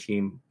another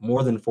team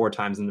more than 4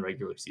 times in the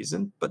regular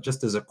season. But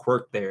just as a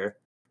quirk there,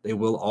 they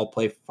will all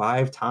play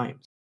 5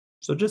 times.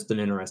 So just an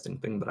interesting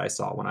thing that I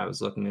saw when I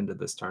was looking into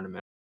this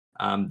tournament.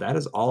 That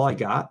is all I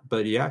got.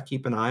 But yeah,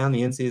 keep an eye on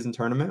the in-season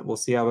tournament. We'll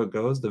see how it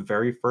goes, the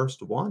very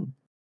first one.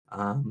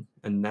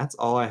 And that's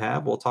all I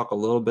have. We'll talk a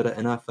little bit of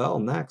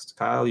NFL next.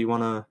 Kyle, you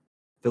want to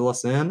fill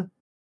us in?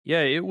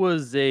 Yeah, it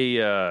was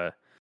a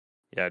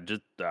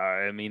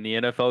I mean, the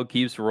NFL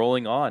keeps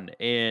rolling on,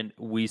 and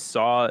we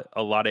saw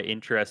a lot of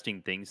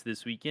interesting things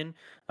this weekend.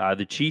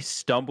 The Chiefs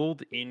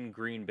stumbled in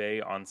Green Bay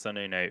on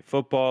Sunday Night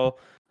Football.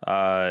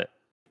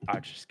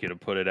 I'm just gonna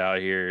put it out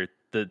here.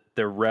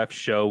 The ref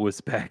show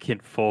was back in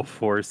full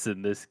force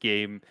in this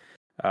game.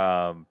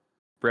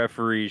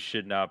 Referees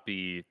should not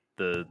be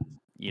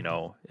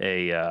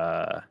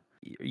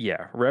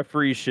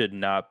referees should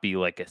not be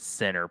like a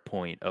center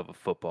point of a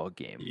football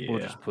game. We'll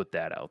just put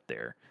that out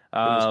there. It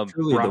was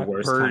truly the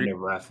worst kind of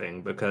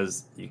reffing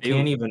because you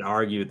can't even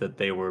argue that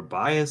they were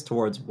biased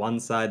towards one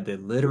side. They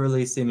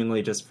literally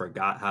seemingly just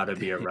forgot how to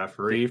be a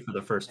referee for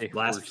the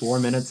last 4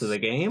 minutes of the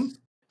game.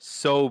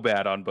 So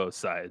bad on both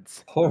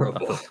sides.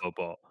 Horrible of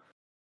football.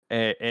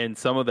 And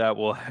some of that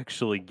we'll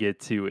actually get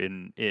to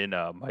in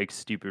Mike's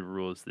stupid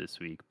rules this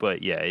week.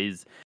 But yeah,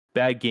 he's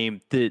bad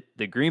game. The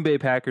Green Bay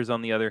Packers,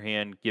 on the other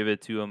hand, give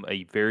it to them.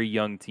 A very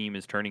young team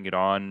is turning it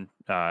on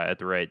at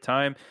the right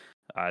time.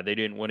 They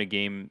didn't win a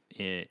game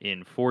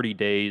in 40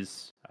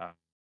 days,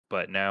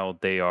 but now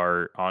they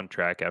are on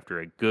track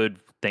after a good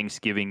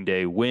Thanksgiving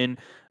Day win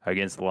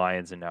against the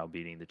Lions and now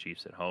beating the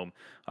Chiefs at home.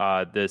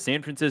 The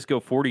San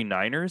Francisco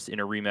 49ers, in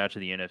a rematch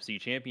of the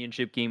NFC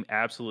Championship game,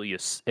 absolutely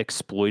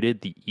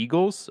exploited the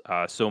Eagles,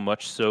 so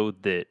much so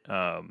that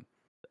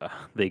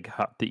they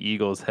got the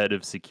Eagles' head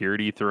of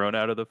security thrown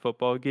out of the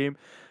football game.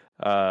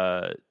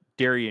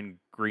 Darian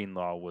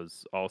Greenlaw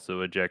was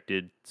also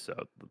ejected, so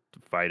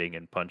fighting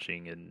and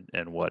punching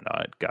and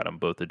whatnot got them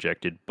both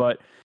ejected. But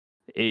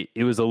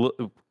it was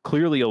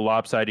clearly a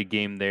lopsided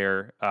game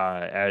there,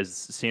 as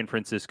San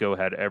Francisco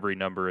had every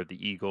number of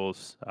the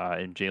Eagles,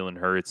 and Jalen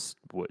Hurts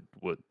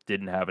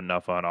didn't have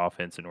enough on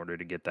offense in order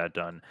to get that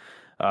done.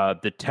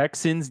 The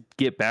Texans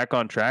get back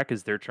on track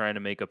as they're trying to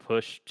make a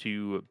push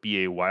to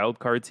be a wild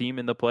card team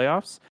in the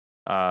playoffs.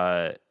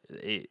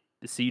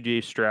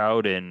 CJ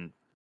Stroud and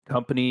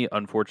company,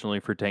 unfortunately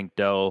for Tank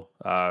Dell,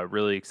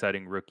 really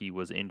exciting rookie,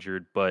 was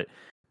injured, but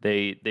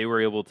they were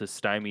able to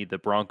stymie the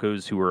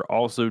Broncos, who were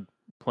also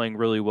playing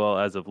really well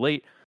as of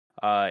late.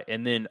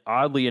 And then,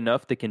 oddly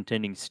enough, the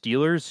contending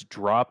Steelers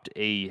dropped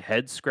a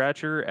head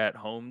scratcher at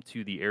home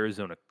to the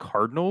Arizona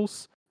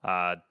Cardinals.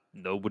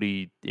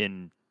 Nobody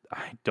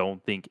I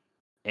don't think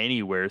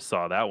anywhere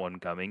saw that one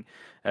coming,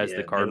 as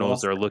the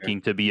Cardinals are looking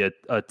to be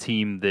a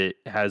team that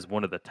has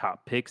one of the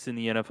top picks in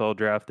the NFL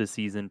draft this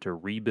season to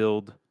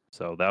rebuild.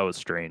 So that was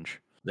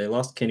strange. They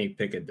lost Kenny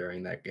Pickett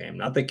during that game.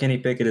 Not that Kenny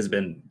Pickett has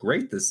been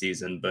great this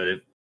season, but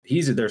if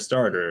he's their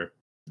starter,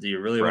 do you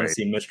really want to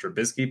see Mitch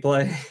Trubisky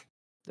play?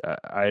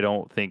 I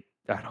don't think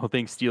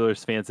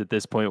Steelers fans at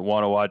this point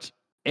want to watch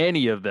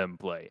any of them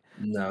play.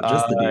 No,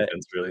 just the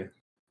defense, really.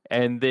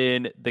 And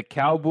then the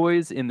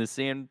Cowboys in the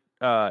Seattle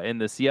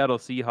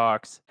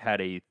Seahawks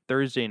had a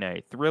Thursday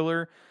night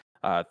thriller.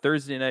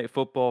 Thursday Night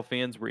Football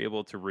fans were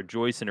able to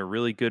rejoice in a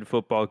really good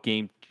football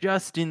game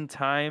just in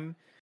time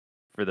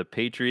for the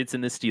Patriots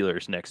and the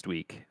Steelers next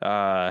week.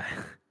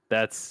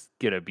 That's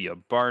going to be a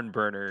barn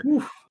burner.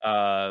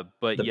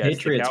 But The yes,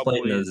 Patriots the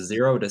played in a Cowboys,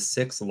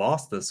 0-6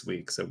 loss this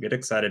week, so get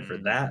excited for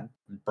that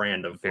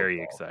brand of football.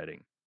 very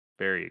exciting.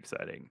 Very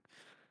exciting.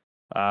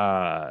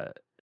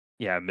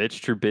 Yeah,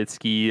 Mitch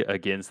Trubisky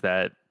against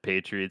that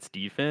Patriots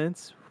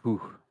defense.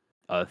 Whew,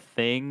 a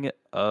thing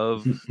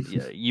of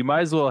yeah, you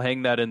might as well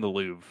hang that in the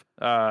Louvre.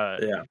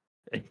 Yeah.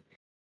 Sicko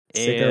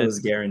And is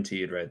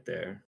guaranteed right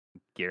there.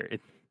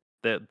 Garrett,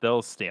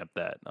 they'll stamp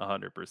that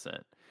 100%.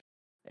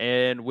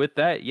 And with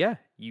that, yeah,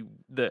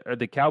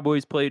 the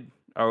Cowboys played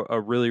a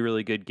really,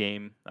 really good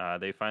game.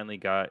 They finally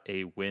got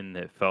a win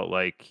that felt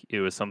like it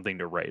was something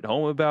to write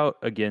home about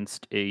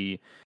against a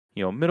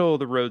middle of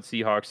the road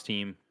Seahawks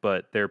team,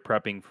 but they're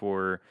prepping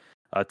for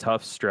a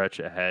tough stretch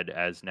ahead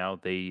as now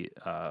they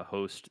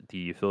host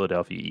the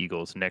Philadelphia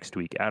Eagles next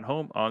week at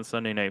home on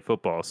Sunday Night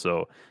Football.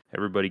 So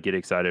everybody get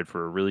excited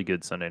for a really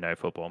good Sunday Night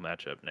Football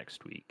matchup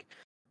next week.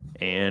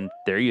 And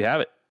there you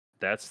have it.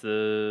 That's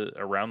the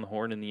Around the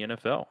Horn in the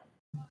NFL.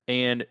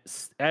 And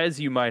as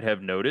you might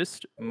have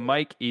noticed,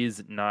 Mike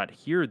is not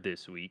here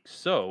this week,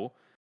 so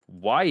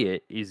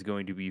Wyatt is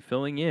going to be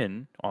filling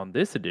in on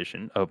this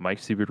edition of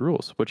Mike's Stupid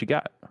Rules. What you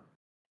got?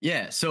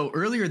 Yeah, so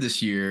earlier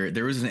this year,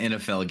 there was an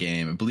NFL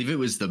game. I believe it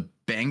was the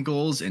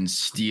Bengals and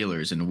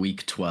Steelers in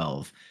Week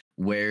 12,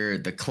 where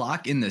the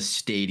clock in the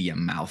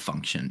stadium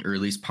malfunctioned, or at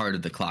least part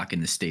of the clock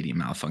in the stadium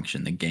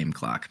malfunctioned, the game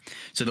clock.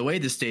 So the way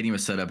the stadium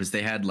was set up is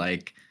they had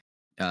like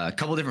a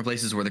couple different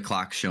places where the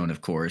clock's shown,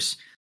 of course,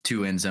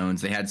 2 end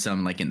zones. They had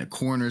some like in the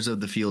corners of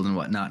the field and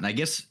whatnot. And I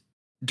guess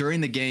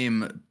during the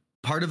game,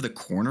 part of the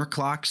corner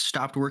clocks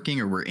stopped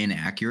working or were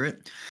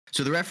inaccurate.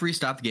 So the referee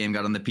stopped the game,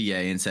 got on the PA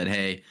and said,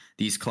 hey,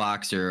 these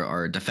clocks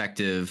are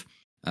defective.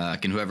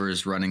 Can whoever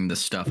is running the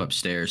stuff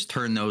upstairs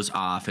turn those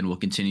off, and we'll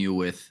continue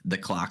with the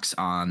clocks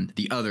on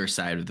the other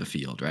side of the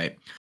field, right?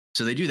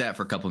 So they do that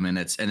for a couple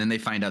minutes, and then they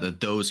find out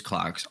that those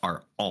clocks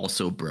are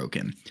also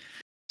broken.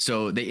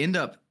 So they end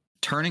up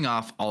turning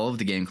off all of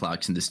the game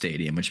clocks in the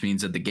stadium, which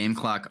means that the game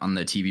clock on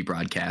the TV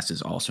broadcast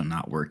is also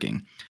not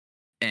working.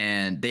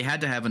 And they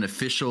had to have an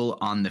official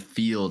on the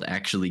field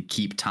actually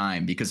keep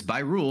time, because by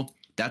rule,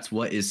 that's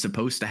what is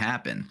supposed to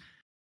happen.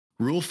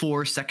 Rule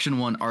 4, Section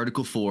 1,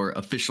 Article 4,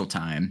 official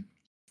time.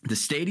 The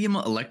stadium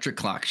electric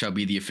clock shall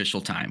be the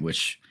official time,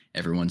 which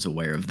everyone's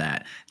aware of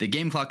that. The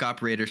game clock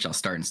operator shall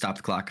start and stop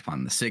the clock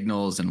upon the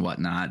signals and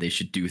whatnot. They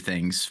should do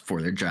things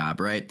for their job,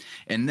 right?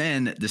 And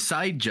then the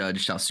side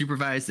judge shall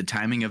supervise the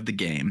timing of the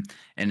game.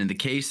 And in the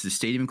case the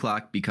stadium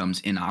clock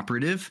becomes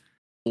inoperative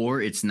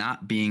or it's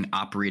not being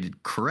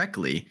operated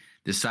correctly,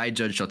 the side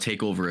judge shall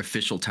take over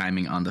official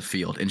timing on the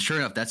field. And sure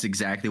enough, that's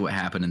exactly what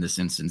happened in this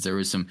instance. There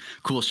was some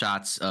cool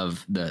shots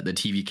of the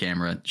TV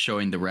camera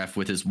showing the ref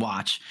with his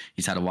watch.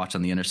 He's had a watch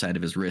on the inner side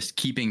of his wrist,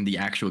 keeping the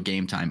actual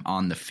game time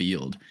on the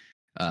field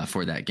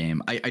for that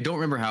game. I don't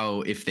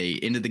remember if they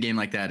ended the game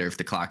like that or if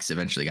the clocks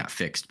eventually got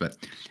fixed, but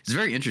it's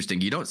very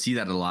interesting. You don't see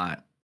that a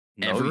lot.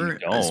 No, ever, you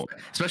don't.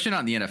 especially not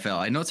in the NFL.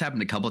 I know it's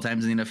happened a couple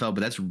times in the NFL,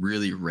 but that's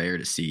really rare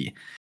to see.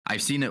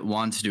 I've seen it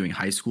once doing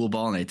high school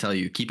ball, and I tell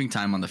you, keeping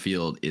time on the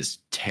field is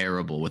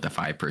terrible with a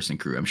 5-person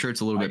crew. I'm sure it's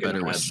a little bit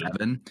better with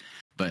 7,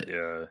 but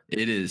Yeah.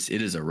 it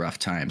is a rough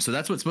time. So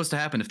that's what's supposed to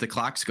happen if the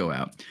clocks go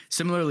out.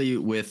 Similarly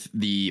with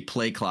the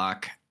play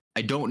clock,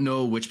 I don't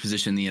know which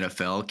position the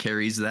NFL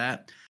carries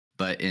that,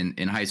 but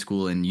in high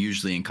school and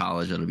usually in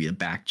college, it'll be a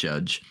back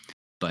judge.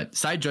 But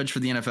side judge for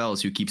the NFL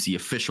is who keeps the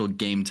official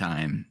game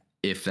time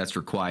if that's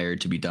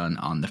required to be done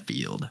on the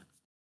field.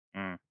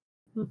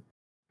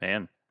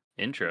 Man,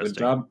 interesting.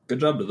 Good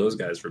job to those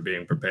guys for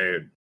being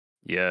prepared.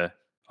 Yeah.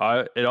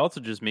 It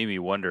also just made me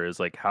wonder is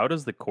like, how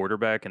does the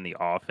quarterback and the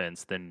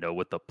offense then know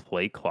what the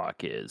play clock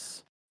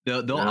is?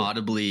 They'll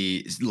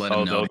audibly let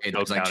them know, hey,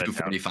 they'll there's like count it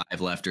 2:45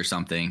 left or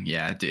something.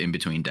 Yeah, in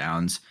between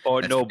downs. Oh,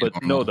 That's no, pretty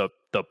but normal. no,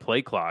 the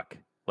play clock.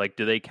 Like,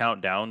 do they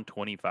count down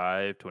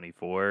 25,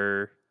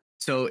 24?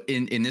 So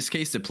in this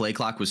case, the play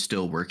clock was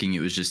still working. It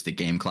was just the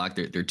game clock.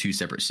 They're 2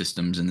 separate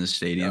systems in the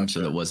stadium,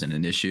 so that wasn't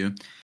an issue.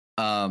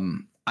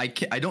 I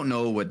don't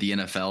know what the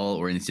NFL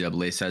or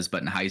NCAA says,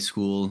 but in high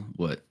school,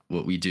 what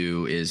we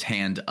do is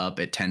hand up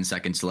at 10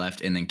 seconds left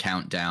and then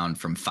count down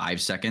from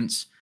 5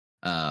 seconds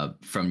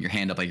from your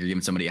hand up, like you're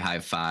giving somebody a high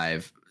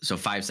five. So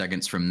 5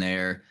 seconds from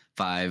there,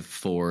 5,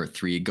 4,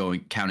 3,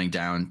 counting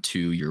down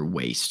to your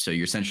waist. So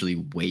you're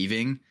essentially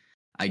waving,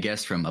 I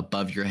guess, from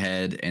above your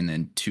head and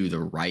then to the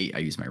right. I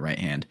use my right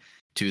hand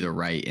to the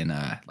right in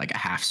a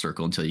half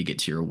circle until you get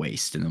to your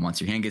waist. And then once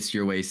your hand gets to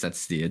your waist,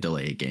 that's the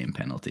delay game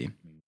penalty.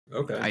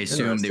 Okay. I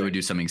assume they would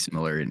do something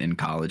similar in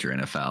college or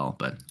NFL,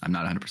 but I'm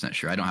not 100%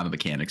 sure. I don't have a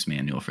mechanics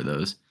manual for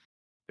those.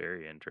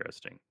 Very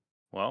interesting.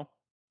 Well,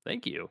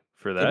 thank you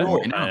for that.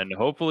 And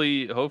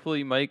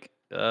hopefully Mike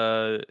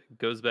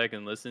goes back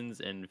and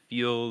listens and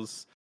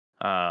feels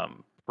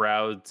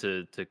proud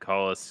to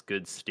call us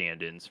good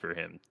stand-ins for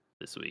him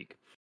this week.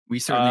 We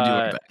certainly do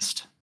our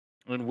best.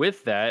 And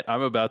with that,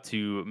 I'm about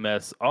to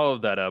mess all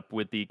of that up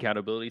with the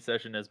accountability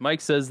session, as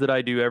Mike says that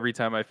I do every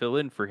time I fill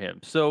in for him.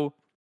 So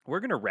we're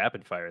going to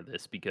rapid fire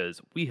this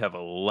because we have a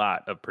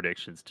lot of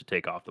predictions to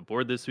take off the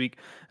board this week,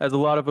 as a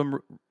lot of them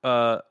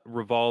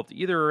revolved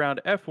either around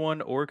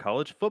F1 or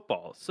college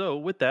football. So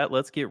with that,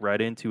 let's get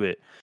right into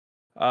it.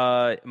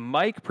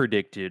 Mike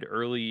predicted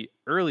early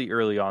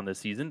on this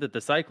season that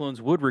the Cyclones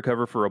would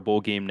recover for a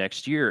bowl game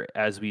next year.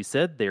 As we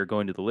said, they're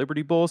going to the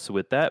Liberty Bowl. So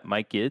with that,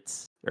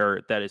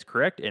 that is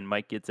correct, and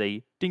Mike gets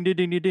a ding ding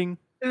ding ding ding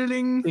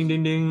Ding. Ding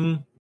ding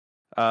ding.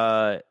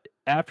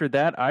 After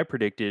that, I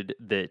predicted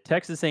that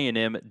Texas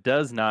A&M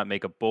does not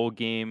make a bowl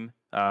game.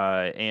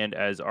 And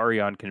as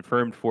Ariane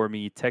confirmed for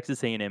me,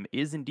 Texas A&M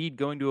is indeed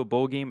going to a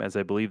bowl game, as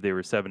I believe they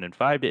were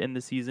 7-5 to end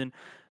the season.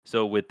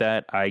 So with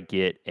that, I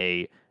get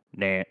a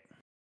nah.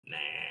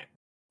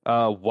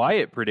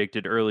 Wyatt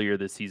predicted earlier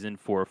this season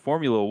for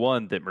Formula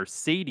One that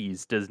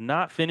Mercedes does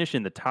not finish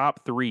in the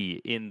top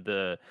 3 in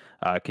the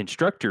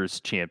Constructors'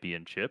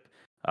 Championship.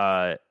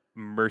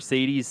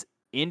 Mercedes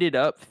ended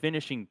up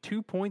finishing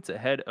 2 points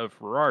ahead of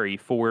Ferrari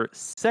for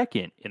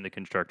second in the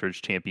Constructors'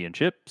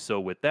 Championship.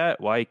 So with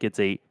that, Wyatt gets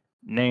a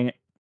nah.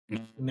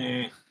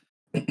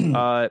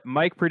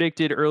 Mike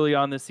predicted early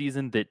on this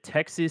season that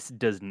Texas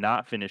does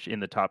not finish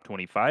in the top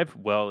 25.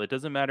 Well, it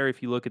doesn't matter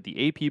if you look at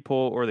the AP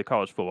poll or the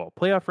college football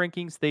playoff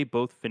rankings. They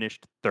both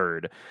finished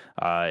third.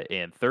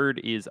 And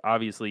third is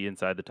obviously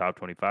inside the top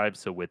 25.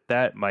 So with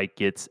that, Mike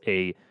gets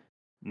a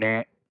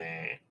nah.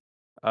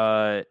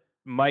 Ariane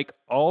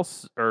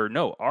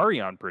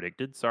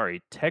predicted,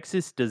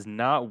 Texas does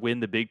not win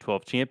the Big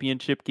 12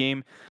 championship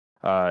game.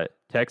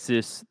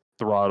 Texas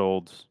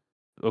throttled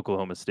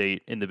Oklahoma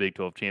State in the Big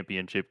 12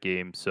 championship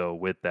game. So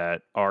with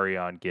that,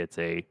 Ariane gets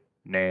a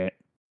nah.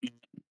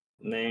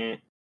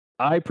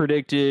 I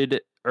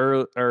predicted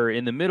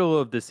in the middle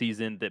of the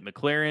season that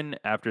McLaren,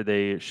 after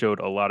they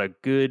showed a lot of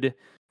good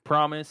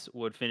promise,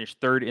 would finish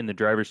third in the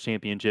Drivers'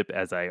 Championship.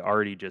 As I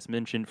already just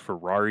mentioned,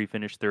 Ferrari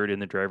finished third in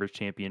the Drivers'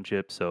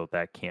 Championship, so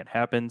that can't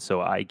happen. So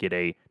I get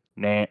a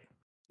nah.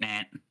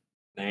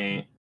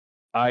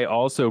 I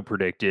also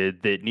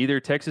predicted that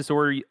neither Texas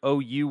or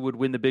OU would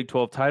win the Big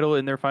 12 title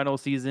in their final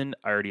season.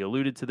 I already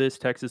alluded to this.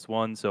 Texas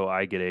won, so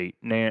I get a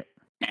nah.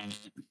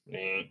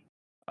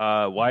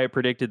 Wyatt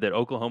predicted that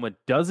Oklahoma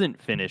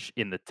doesn't finish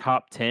in the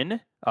top 10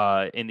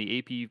 in the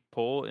AP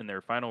poll in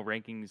their final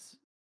rankings.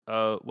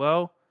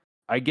 Well,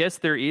 I guess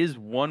there is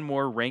one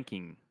more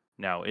ranking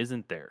now,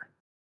 isn't there?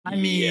 I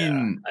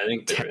mean, I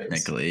think there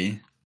technically. is.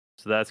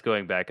 So that's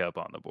going back up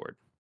on the board.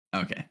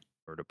 Okay.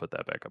 Or to put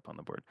that back up on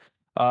the board.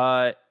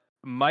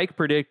 Mike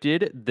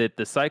predicted that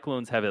the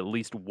Cyclones have at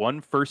least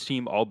one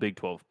first-team All-Big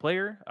 12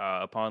 player.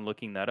 Upon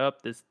looking that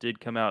up, this did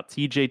come out.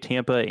 TJ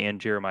Tampa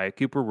and Jeremiah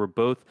Cooper were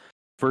both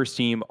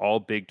first-team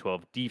All-Big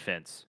 12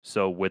 defense.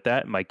 So with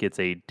that, Mike gets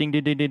a ding,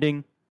 ding, ding, ding,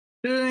 ding.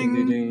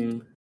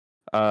 Ding.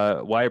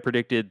 Wyatt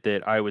predicted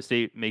that Iowa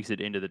State makes it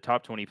into the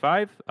top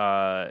 25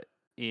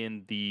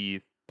 in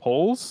the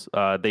polls.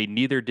 They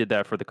neither did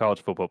that for the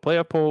college football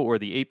playoff poll or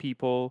the AP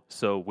poll.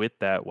 So with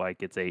that, Wyatt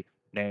gets a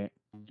nah.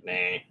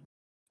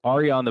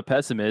 Ariane the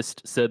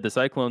pessimist said the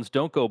Cyclones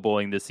don't go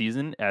bowling this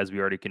season, as we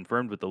already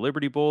confirmed with the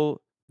Liberty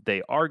Bowl.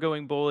 They are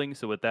going bowling,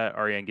 so with that,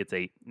 Ariane gets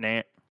a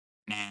nah.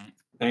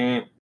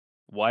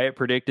 Wyatt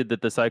predicted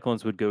that the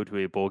Cyclones would go to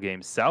a bowl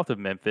game south of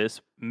Memphis.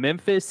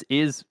 Memphis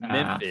is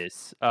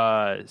Memphis.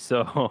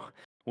 So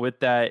with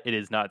that, it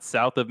is not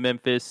south of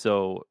Memphis.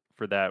 So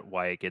for that,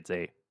 Wyatt gets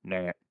a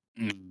nah.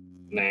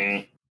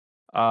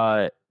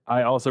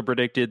 I also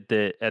predicted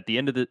that at the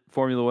end of the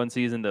Formula One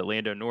season that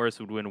Lando Norris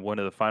would win one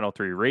of the final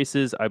 3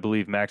 races. I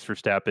believe Max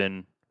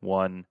Verstappen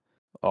won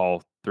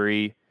all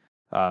 3.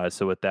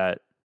 So with that,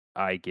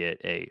 I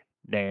get a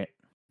nah.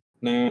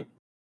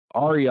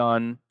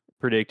 Ariane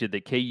predicted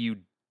that KU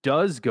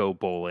does go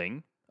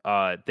bowling.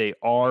 They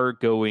are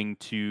going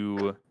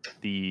to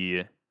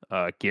the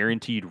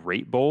Guaranteed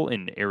Rate Bowl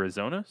in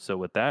Arizona. So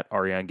with that,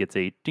 Ariane gets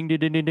a ding, ding,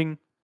 ding, ding, ding.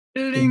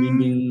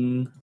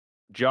 Ding.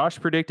 Josh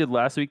predicted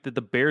last week that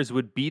the Bears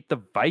would beat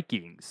the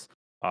Vikings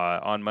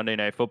on Monday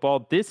Night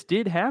Football. This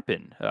did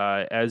happen,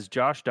 as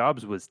Josh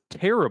Dobbs was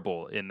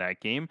terrible in that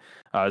game.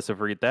 So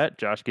forget that.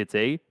 Josh gets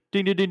a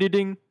ding, ding, ding, ding,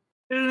 ding.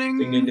 Ding,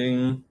 ding,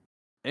 ding.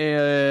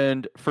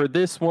 And for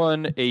this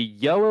one, a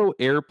yellow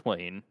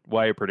airplane.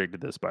 Wyatt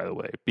predicted this, by the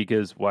way,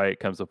 because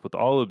Wyatt comes up with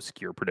all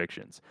obscure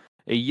predictions.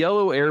 A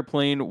yellow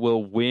airplane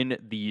will win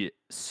the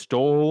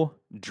Stoll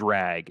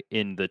Drag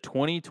in the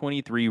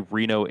 2023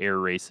 Reno Air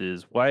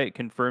Races. Wyatt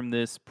confirmed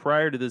this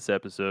prior to this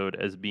episode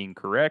as being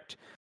correct,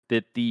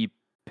 that the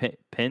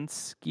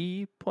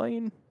Penske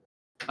plane?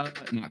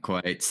 Not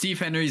quite. Steve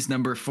Henry's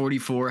number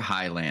 44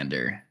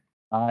 Highlander.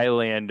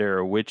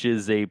 Highlander, which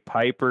is a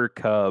Piper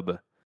Cub.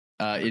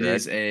 It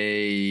is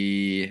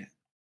a...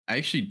 I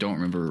actually don't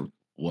remember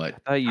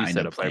what kind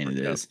of plane Piper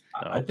it Cub. is.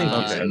 I think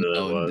you said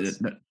that it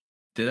was.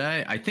 Did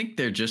I? I think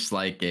they're just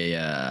like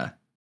they're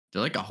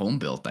like a home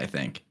built, I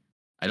think.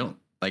 I don't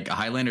like a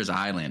Highlander's a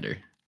Highlander.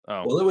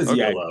 Oh, Well, it was okay.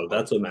 yellow.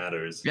 That's what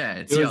matters. Yeah,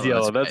 It was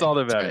yellow. That's all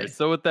that right, matters.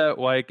 So with that,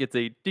 Wyatt gets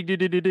a ding, ding,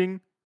 ding, ding,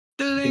 ding.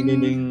 Ding, ding,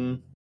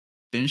 ding.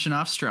 Finishing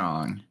off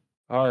strong.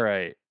 All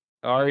right.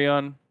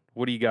 Arion,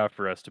 what do you got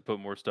for us to put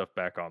more stuff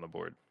back on the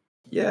board?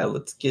 Yeah,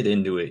 let's get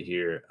into it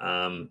here.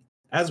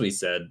 As we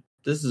said,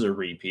 this is a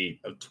repeat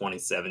of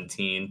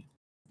 2017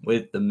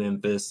 with the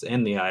Memphis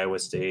and the Iowa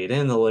State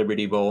and the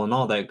Liberty Bowl and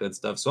all that good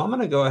stuff. So I'm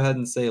going to go ahead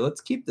and say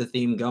let's keep the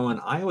theme going.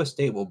 Iowa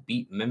State will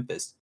beat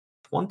Memphis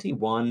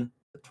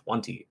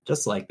 21-20,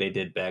 just like they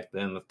did back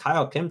then, with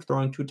Kyle Kemp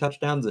throwing 2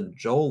 touchdowns and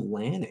Joel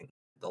Lanning,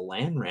 the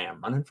Land Ram,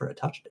 running for a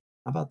touchdown.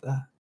 How about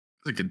that?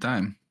 It's a good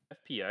time.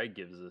 FPI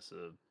gives us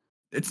a.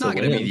 It's To not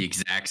going to be win. the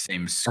exact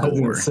same I was score.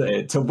 going to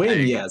say, to win,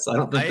 Like, yes. I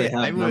don't think they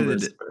I have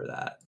numbers would- for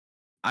that.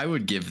 I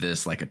would give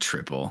this like a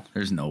triple.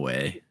 There's no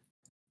way.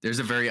 There's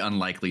a very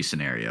unlikely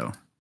scenario.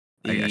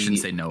 I shouldn't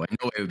say no way.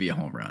 No way it would be a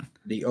home run.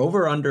 The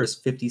over-under is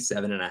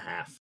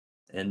 57.5,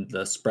 and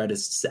the spread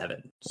is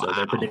 7. So Wow.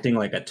 they're predicting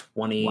like a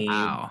 20,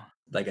 Wow.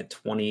 like a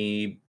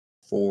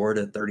 24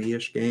 to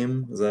 30-ish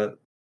game. Does that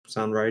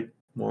sound right,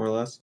 more or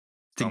less?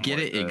 To Something get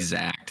like it that.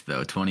 exact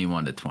though,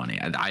 21-20.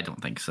 I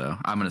don't think so.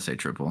 I'm gonna say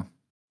triple.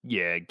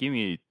 Yeah, give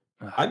me.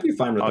 I'd be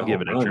fine with I'll the give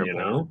home it a run, triple. you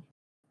know?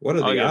 What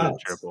are I'll the give it a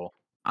odds? triple.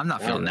 I'm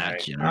not feeling All that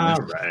right. generous.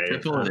 All right.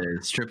 Triple it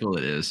is. Triple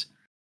it is.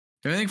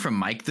 Anything from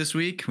Mike this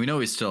week? We know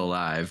he's still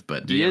alive,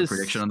 but do He you have a is-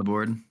 prediction on the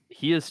board?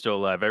 He is still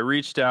alive. I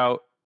reached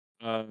out,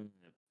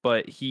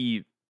 but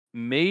he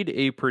made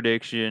a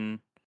prediction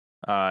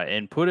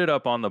and put it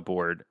up on the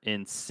board.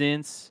 And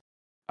since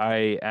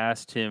I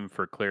asked him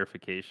for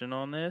clarification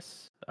on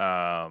this,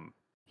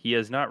 he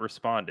has not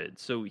responded.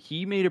 So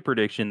he made a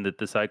prediction that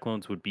the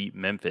Cyclones would beat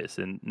Memphis.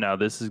 And now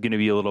this is going to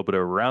be a little bit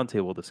of a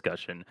roundtable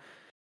discussion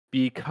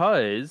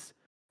because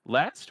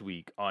last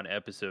week on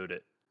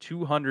episode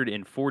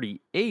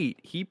 248,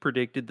 he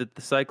predicted that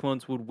the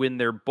Cyclones would win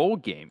their bowl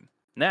game.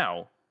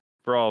 Now,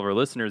 for all of our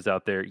listeners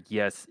out there,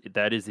 yes,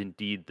 that is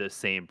indeed the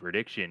same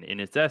prediction in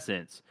its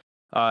essence.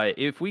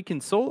 If we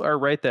consult our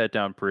write that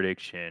down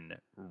prediction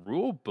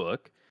rule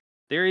book,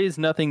 there is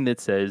nothing that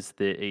says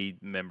that a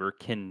member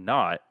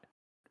cannot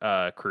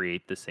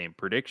create the same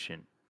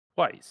prediction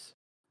twice.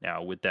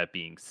 Now, with that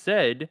being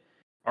said,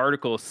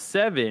 Article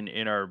 7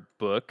 in our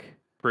book,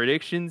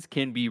 predictions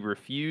can be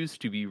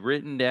refused to be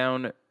written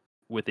down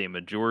with a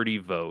majority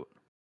vote.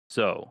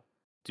 So,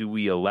 do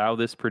we allow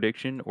this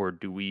prediction or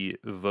do we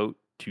vote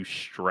to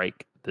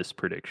strike this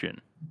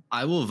prediction?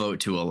 I will vote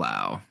to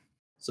allow.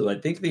 So I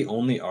think the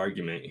only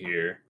argument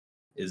here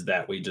is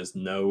that we just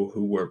know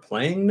who we're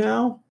playing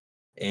now.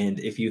 And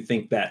if you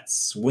think that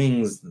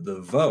swings the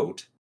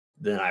vote,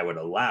 then I would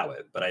allow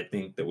it. But I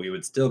think that we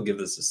would still give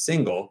this a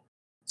single.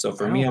 So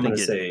for I me, don't I'm going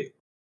to think say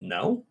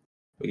no.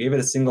 We gave it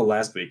a single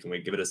last week and we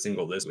give it a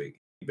single this week.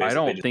 I Basically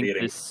don't just think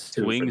getting this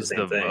 2 for swings the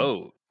same thing.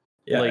 vote.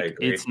 Yeah, I Like,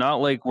 agree. it's not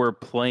like we're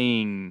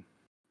playing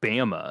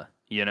Bama,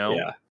 you know?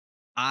 Yeah.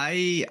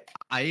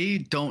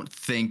 I don't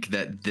think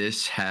that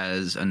this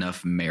has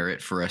enough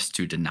merit for us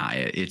to deny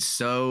it. It's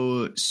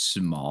so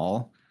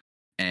small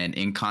and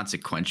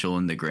inconsequential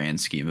in the grand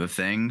scheme of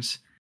things.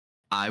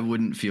 I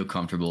wouldn't feel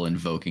comfortable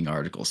invoking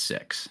Article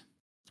 6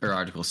 or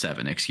Article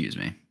 7, excuse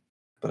me.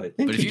 But I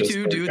think But if he you just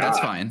two do, that's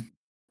forgot. fine.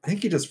 I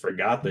think he just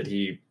forgot that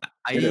he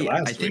did it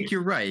I last think week.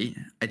 you're right.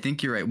 I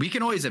think you're right. We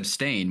can always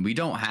abstain. We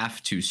don't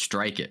have to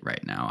strike it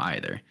right now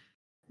either.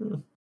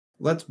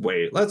 Let's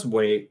wait. Let's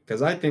wait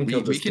because I think he'll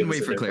We just can give us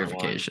wait a for different one.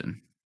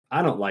 clarification.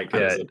 I don't like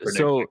it as a prediction.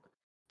 So,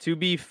 to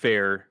be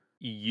fair,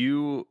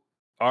 you,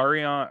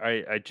 Arion,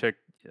 I checked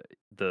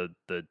the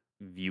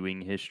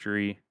viewing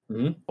history.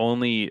 Mhm.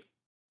 Only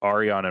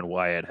Arion and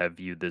Wyatt have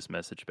viewed this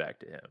message back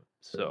to him.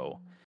 So,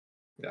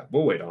 Yeah,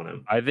 we'll wait on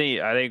him. I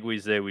think we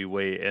say we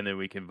wait and then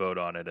we can vote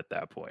on it at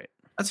that point.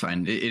 That's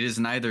fine. It is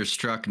neither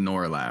struck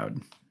nor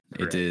allowed.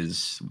 Correct. It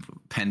is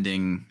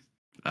pending.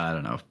 I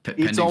don't know.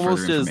 pending It's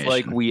almost further as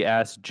like information. we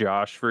asked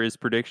Josh for his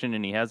prediction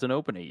and he hasn't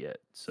opened it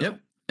yet. So. Yep,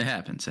 it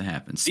happens. It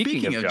happens.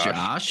 Speaking Speaking of of Josh.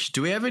 Josh,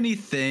 do we have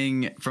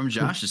anything from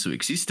Josh this week?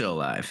 'Cause he's still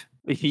alive.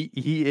 He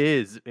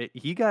is.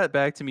 He got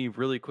back to me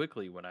really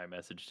quickly when I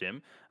messaged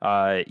him.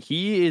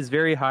 He is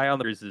very high on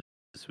the Raiders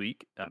this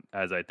week,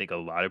 as I think a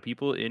lot of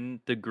people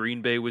in the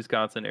Green Bay,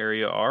 Wisconsin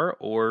area are,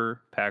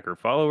 or Packer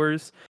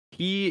followers.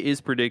 He is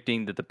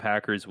predicting that the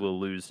Packers will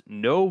lose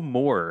no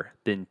more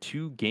than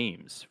 2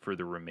 games for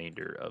the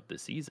remainder of the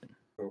season.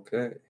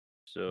 Okay.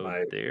 So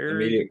My they're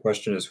immediate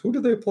question is, who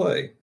do they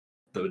play?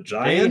 The They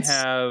Giants?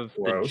 have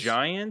Gross. the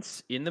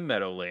Giants in the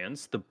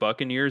Meadowlands, the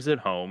Buccaneers at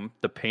home,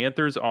 the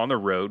Panthers on the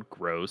road,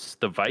 gross,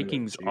 the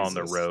Vikings on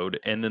the Jesus. road,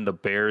 and then the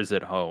Bears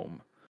at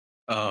home.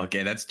 Oh,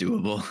 okay, that's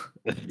doable.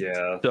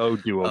 Yeah. So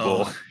doable.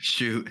 Oh,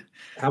 shoot.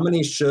 How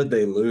many should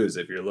they lose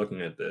if you're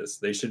looking at this?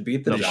 They should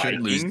beat the The They Giants.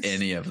 shouldn't lose Vikings?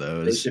 any of They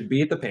those. should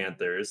beat the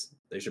Panthers.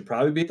 They should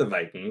probably beat the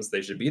Vikings.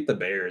 They should beat the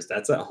Bears.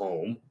 That's at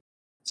home.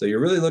 So you're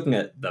really looking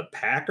at the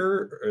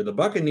Packer or the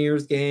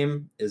Buccaneers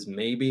game is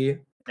maybe And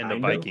the kind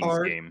of Vikings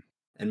hard, game.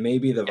 and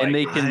maybe the Vikings. And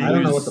they can I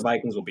don't know what lose- the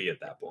Vikings will be at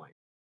that point.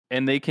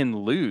 And they can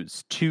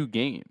lose 2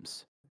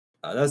 games.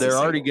 They're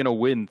already going to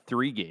win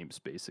 3 games,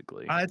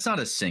 basically. It's not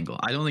a single.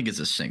 I don't think it's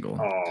a single.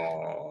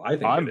 Oh, I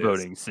think I'm it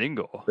voting is.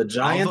 single. The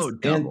Giants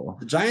vote double.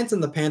 the Giants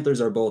and the Panthers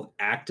are both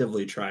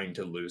actively trying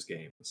to lose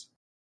games.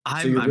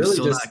 I'm really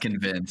still just- not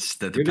convinced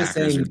that the You're just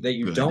Packers saying are that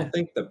you good. don't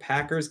think the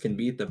Packers can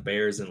beat the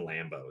Bears in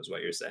Lambeau is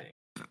what you're saying.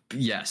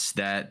 Yes,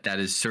 that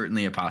is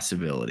certainly a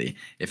possibility.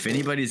 If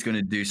anybody's going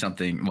to do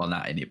something, well,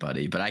 not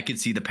anybody, but I could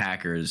see the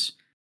Packers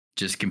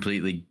just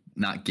completely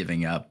not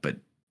giving up. But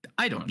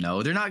I don't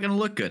know. They're not going to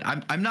look good.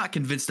 I'm not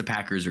convinced the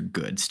Packers are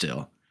good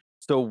still.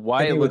 So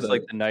Wyatt think looks with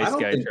like a- the nice I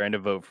don't guy think- trying to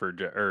vote for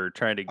or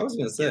trying to I was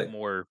gonna say. get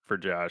more for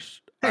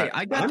Josh. Hey,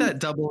 I got I'm- that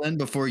double in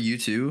before you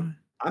two.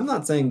 I'm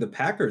not saying the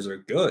Packers are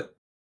good.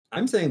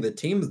 I'm saying the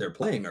teams they're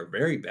playing are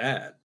very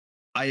bad.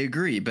 I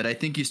agree, but I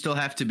think you still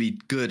have to be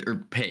good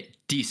or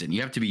decent.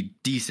 You have to be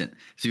decent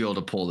to be able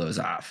to pull those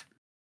off.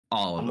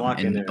 All of I'm them,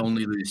 locking and in.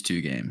 only lose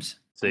 2 games.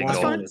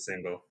 Single. I'm a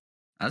single.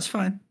 That's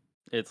fine.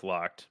 It's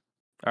locked.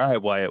 All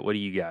right, Wyatt, what do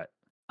you got?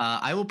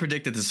 I will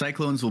predict that the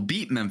Cyclones will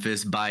beat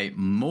Memphis by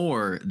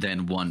more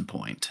than 1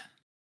 point.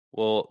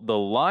 Well, the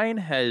line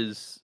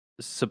has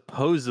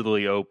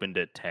supposedly opened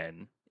at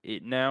 10.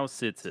 It now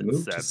sits at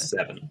Move 7. to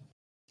 7.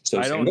 So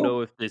I don't single?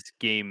 know if this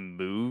game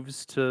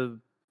moves to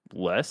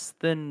less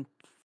than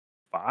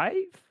 5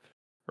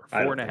 or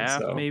I don't 4.5,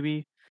 think so.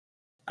 maybe.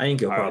 I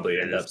think you'll I would probably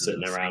say end this up is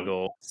sitting a around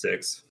single.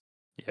 6.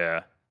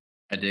 Yeah.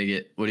 I dig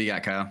it. What do you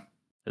got, Kyle?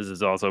 This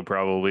is also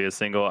probably a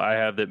single. I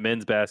have that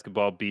men's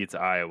basketball beats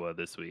Iowa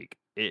this week.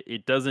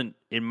 It doesn't,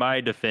 in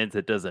my defense,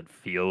 it doesn't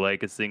feel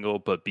like a single,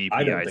 but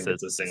I don't BPI think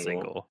says it's a it's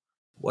single.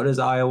 What is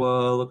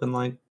Iowa looking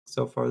like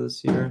so far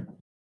this year?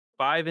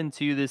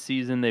 5-2 this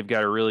season. They've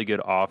got a really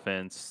good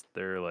offense.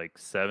 They're like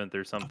 7th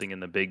or something in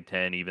the Big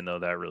Ten, even though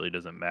that really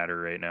doesn't matter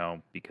right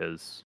now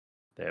because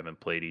they haven't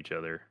played each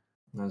other.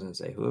 I was going to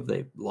say, who have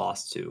they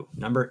lost to?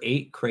 Number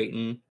 8,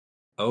 Creighton,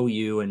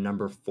 OU, and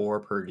number 4,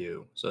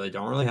 Purdue. So they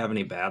don't really have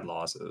any bad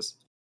losses.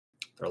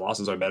 Their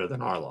losses are better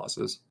than our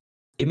losses.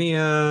 Give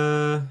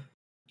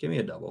me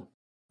a double.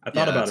 I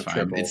thought about that's a fine.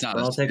 triple. It's not.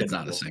 but I'll take it's a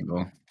not a double.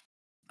 single.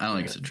 I don't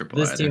think it's a triple.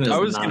 This either. team is I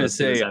was not gonna as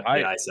good as say,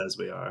 FBI says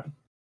we are.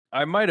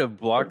 I might have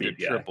blocked a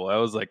BPI. triple. I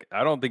was like,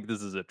 I don't think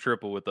this is a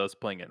triple with us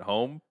playing at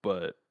home,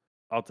 but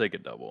I'll take a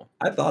double.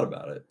 I thought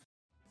about it.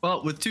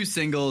 Well, with 2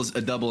 singles,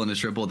 a double, and a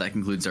triple, that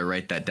concludes our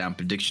Write That Down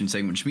prediction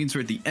segment, which means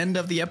we're at the end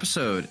of the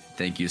episode.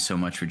 Thank you so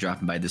much for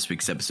dropping by this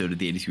week's episode of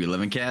the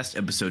 8311 Cast,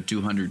 episode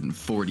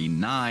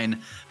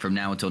 249. From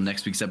now until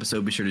next week's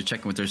episode, be sure to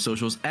check in with our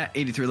socials at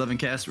 8311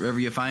 Cast, wherever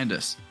you find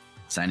us.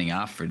 Signing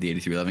off for the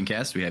 8311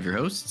 Cast, we have your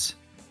hosts,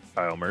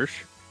 Kyle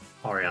Mersch.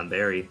 Ariane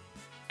Berry.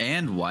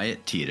 and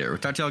Wyatt Teeter. We'll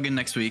talk to y'all again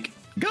next week.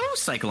 Go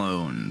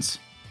Cyclones!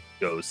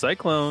 Go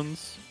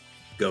Cyclones.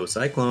 Go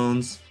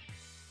Cyclones.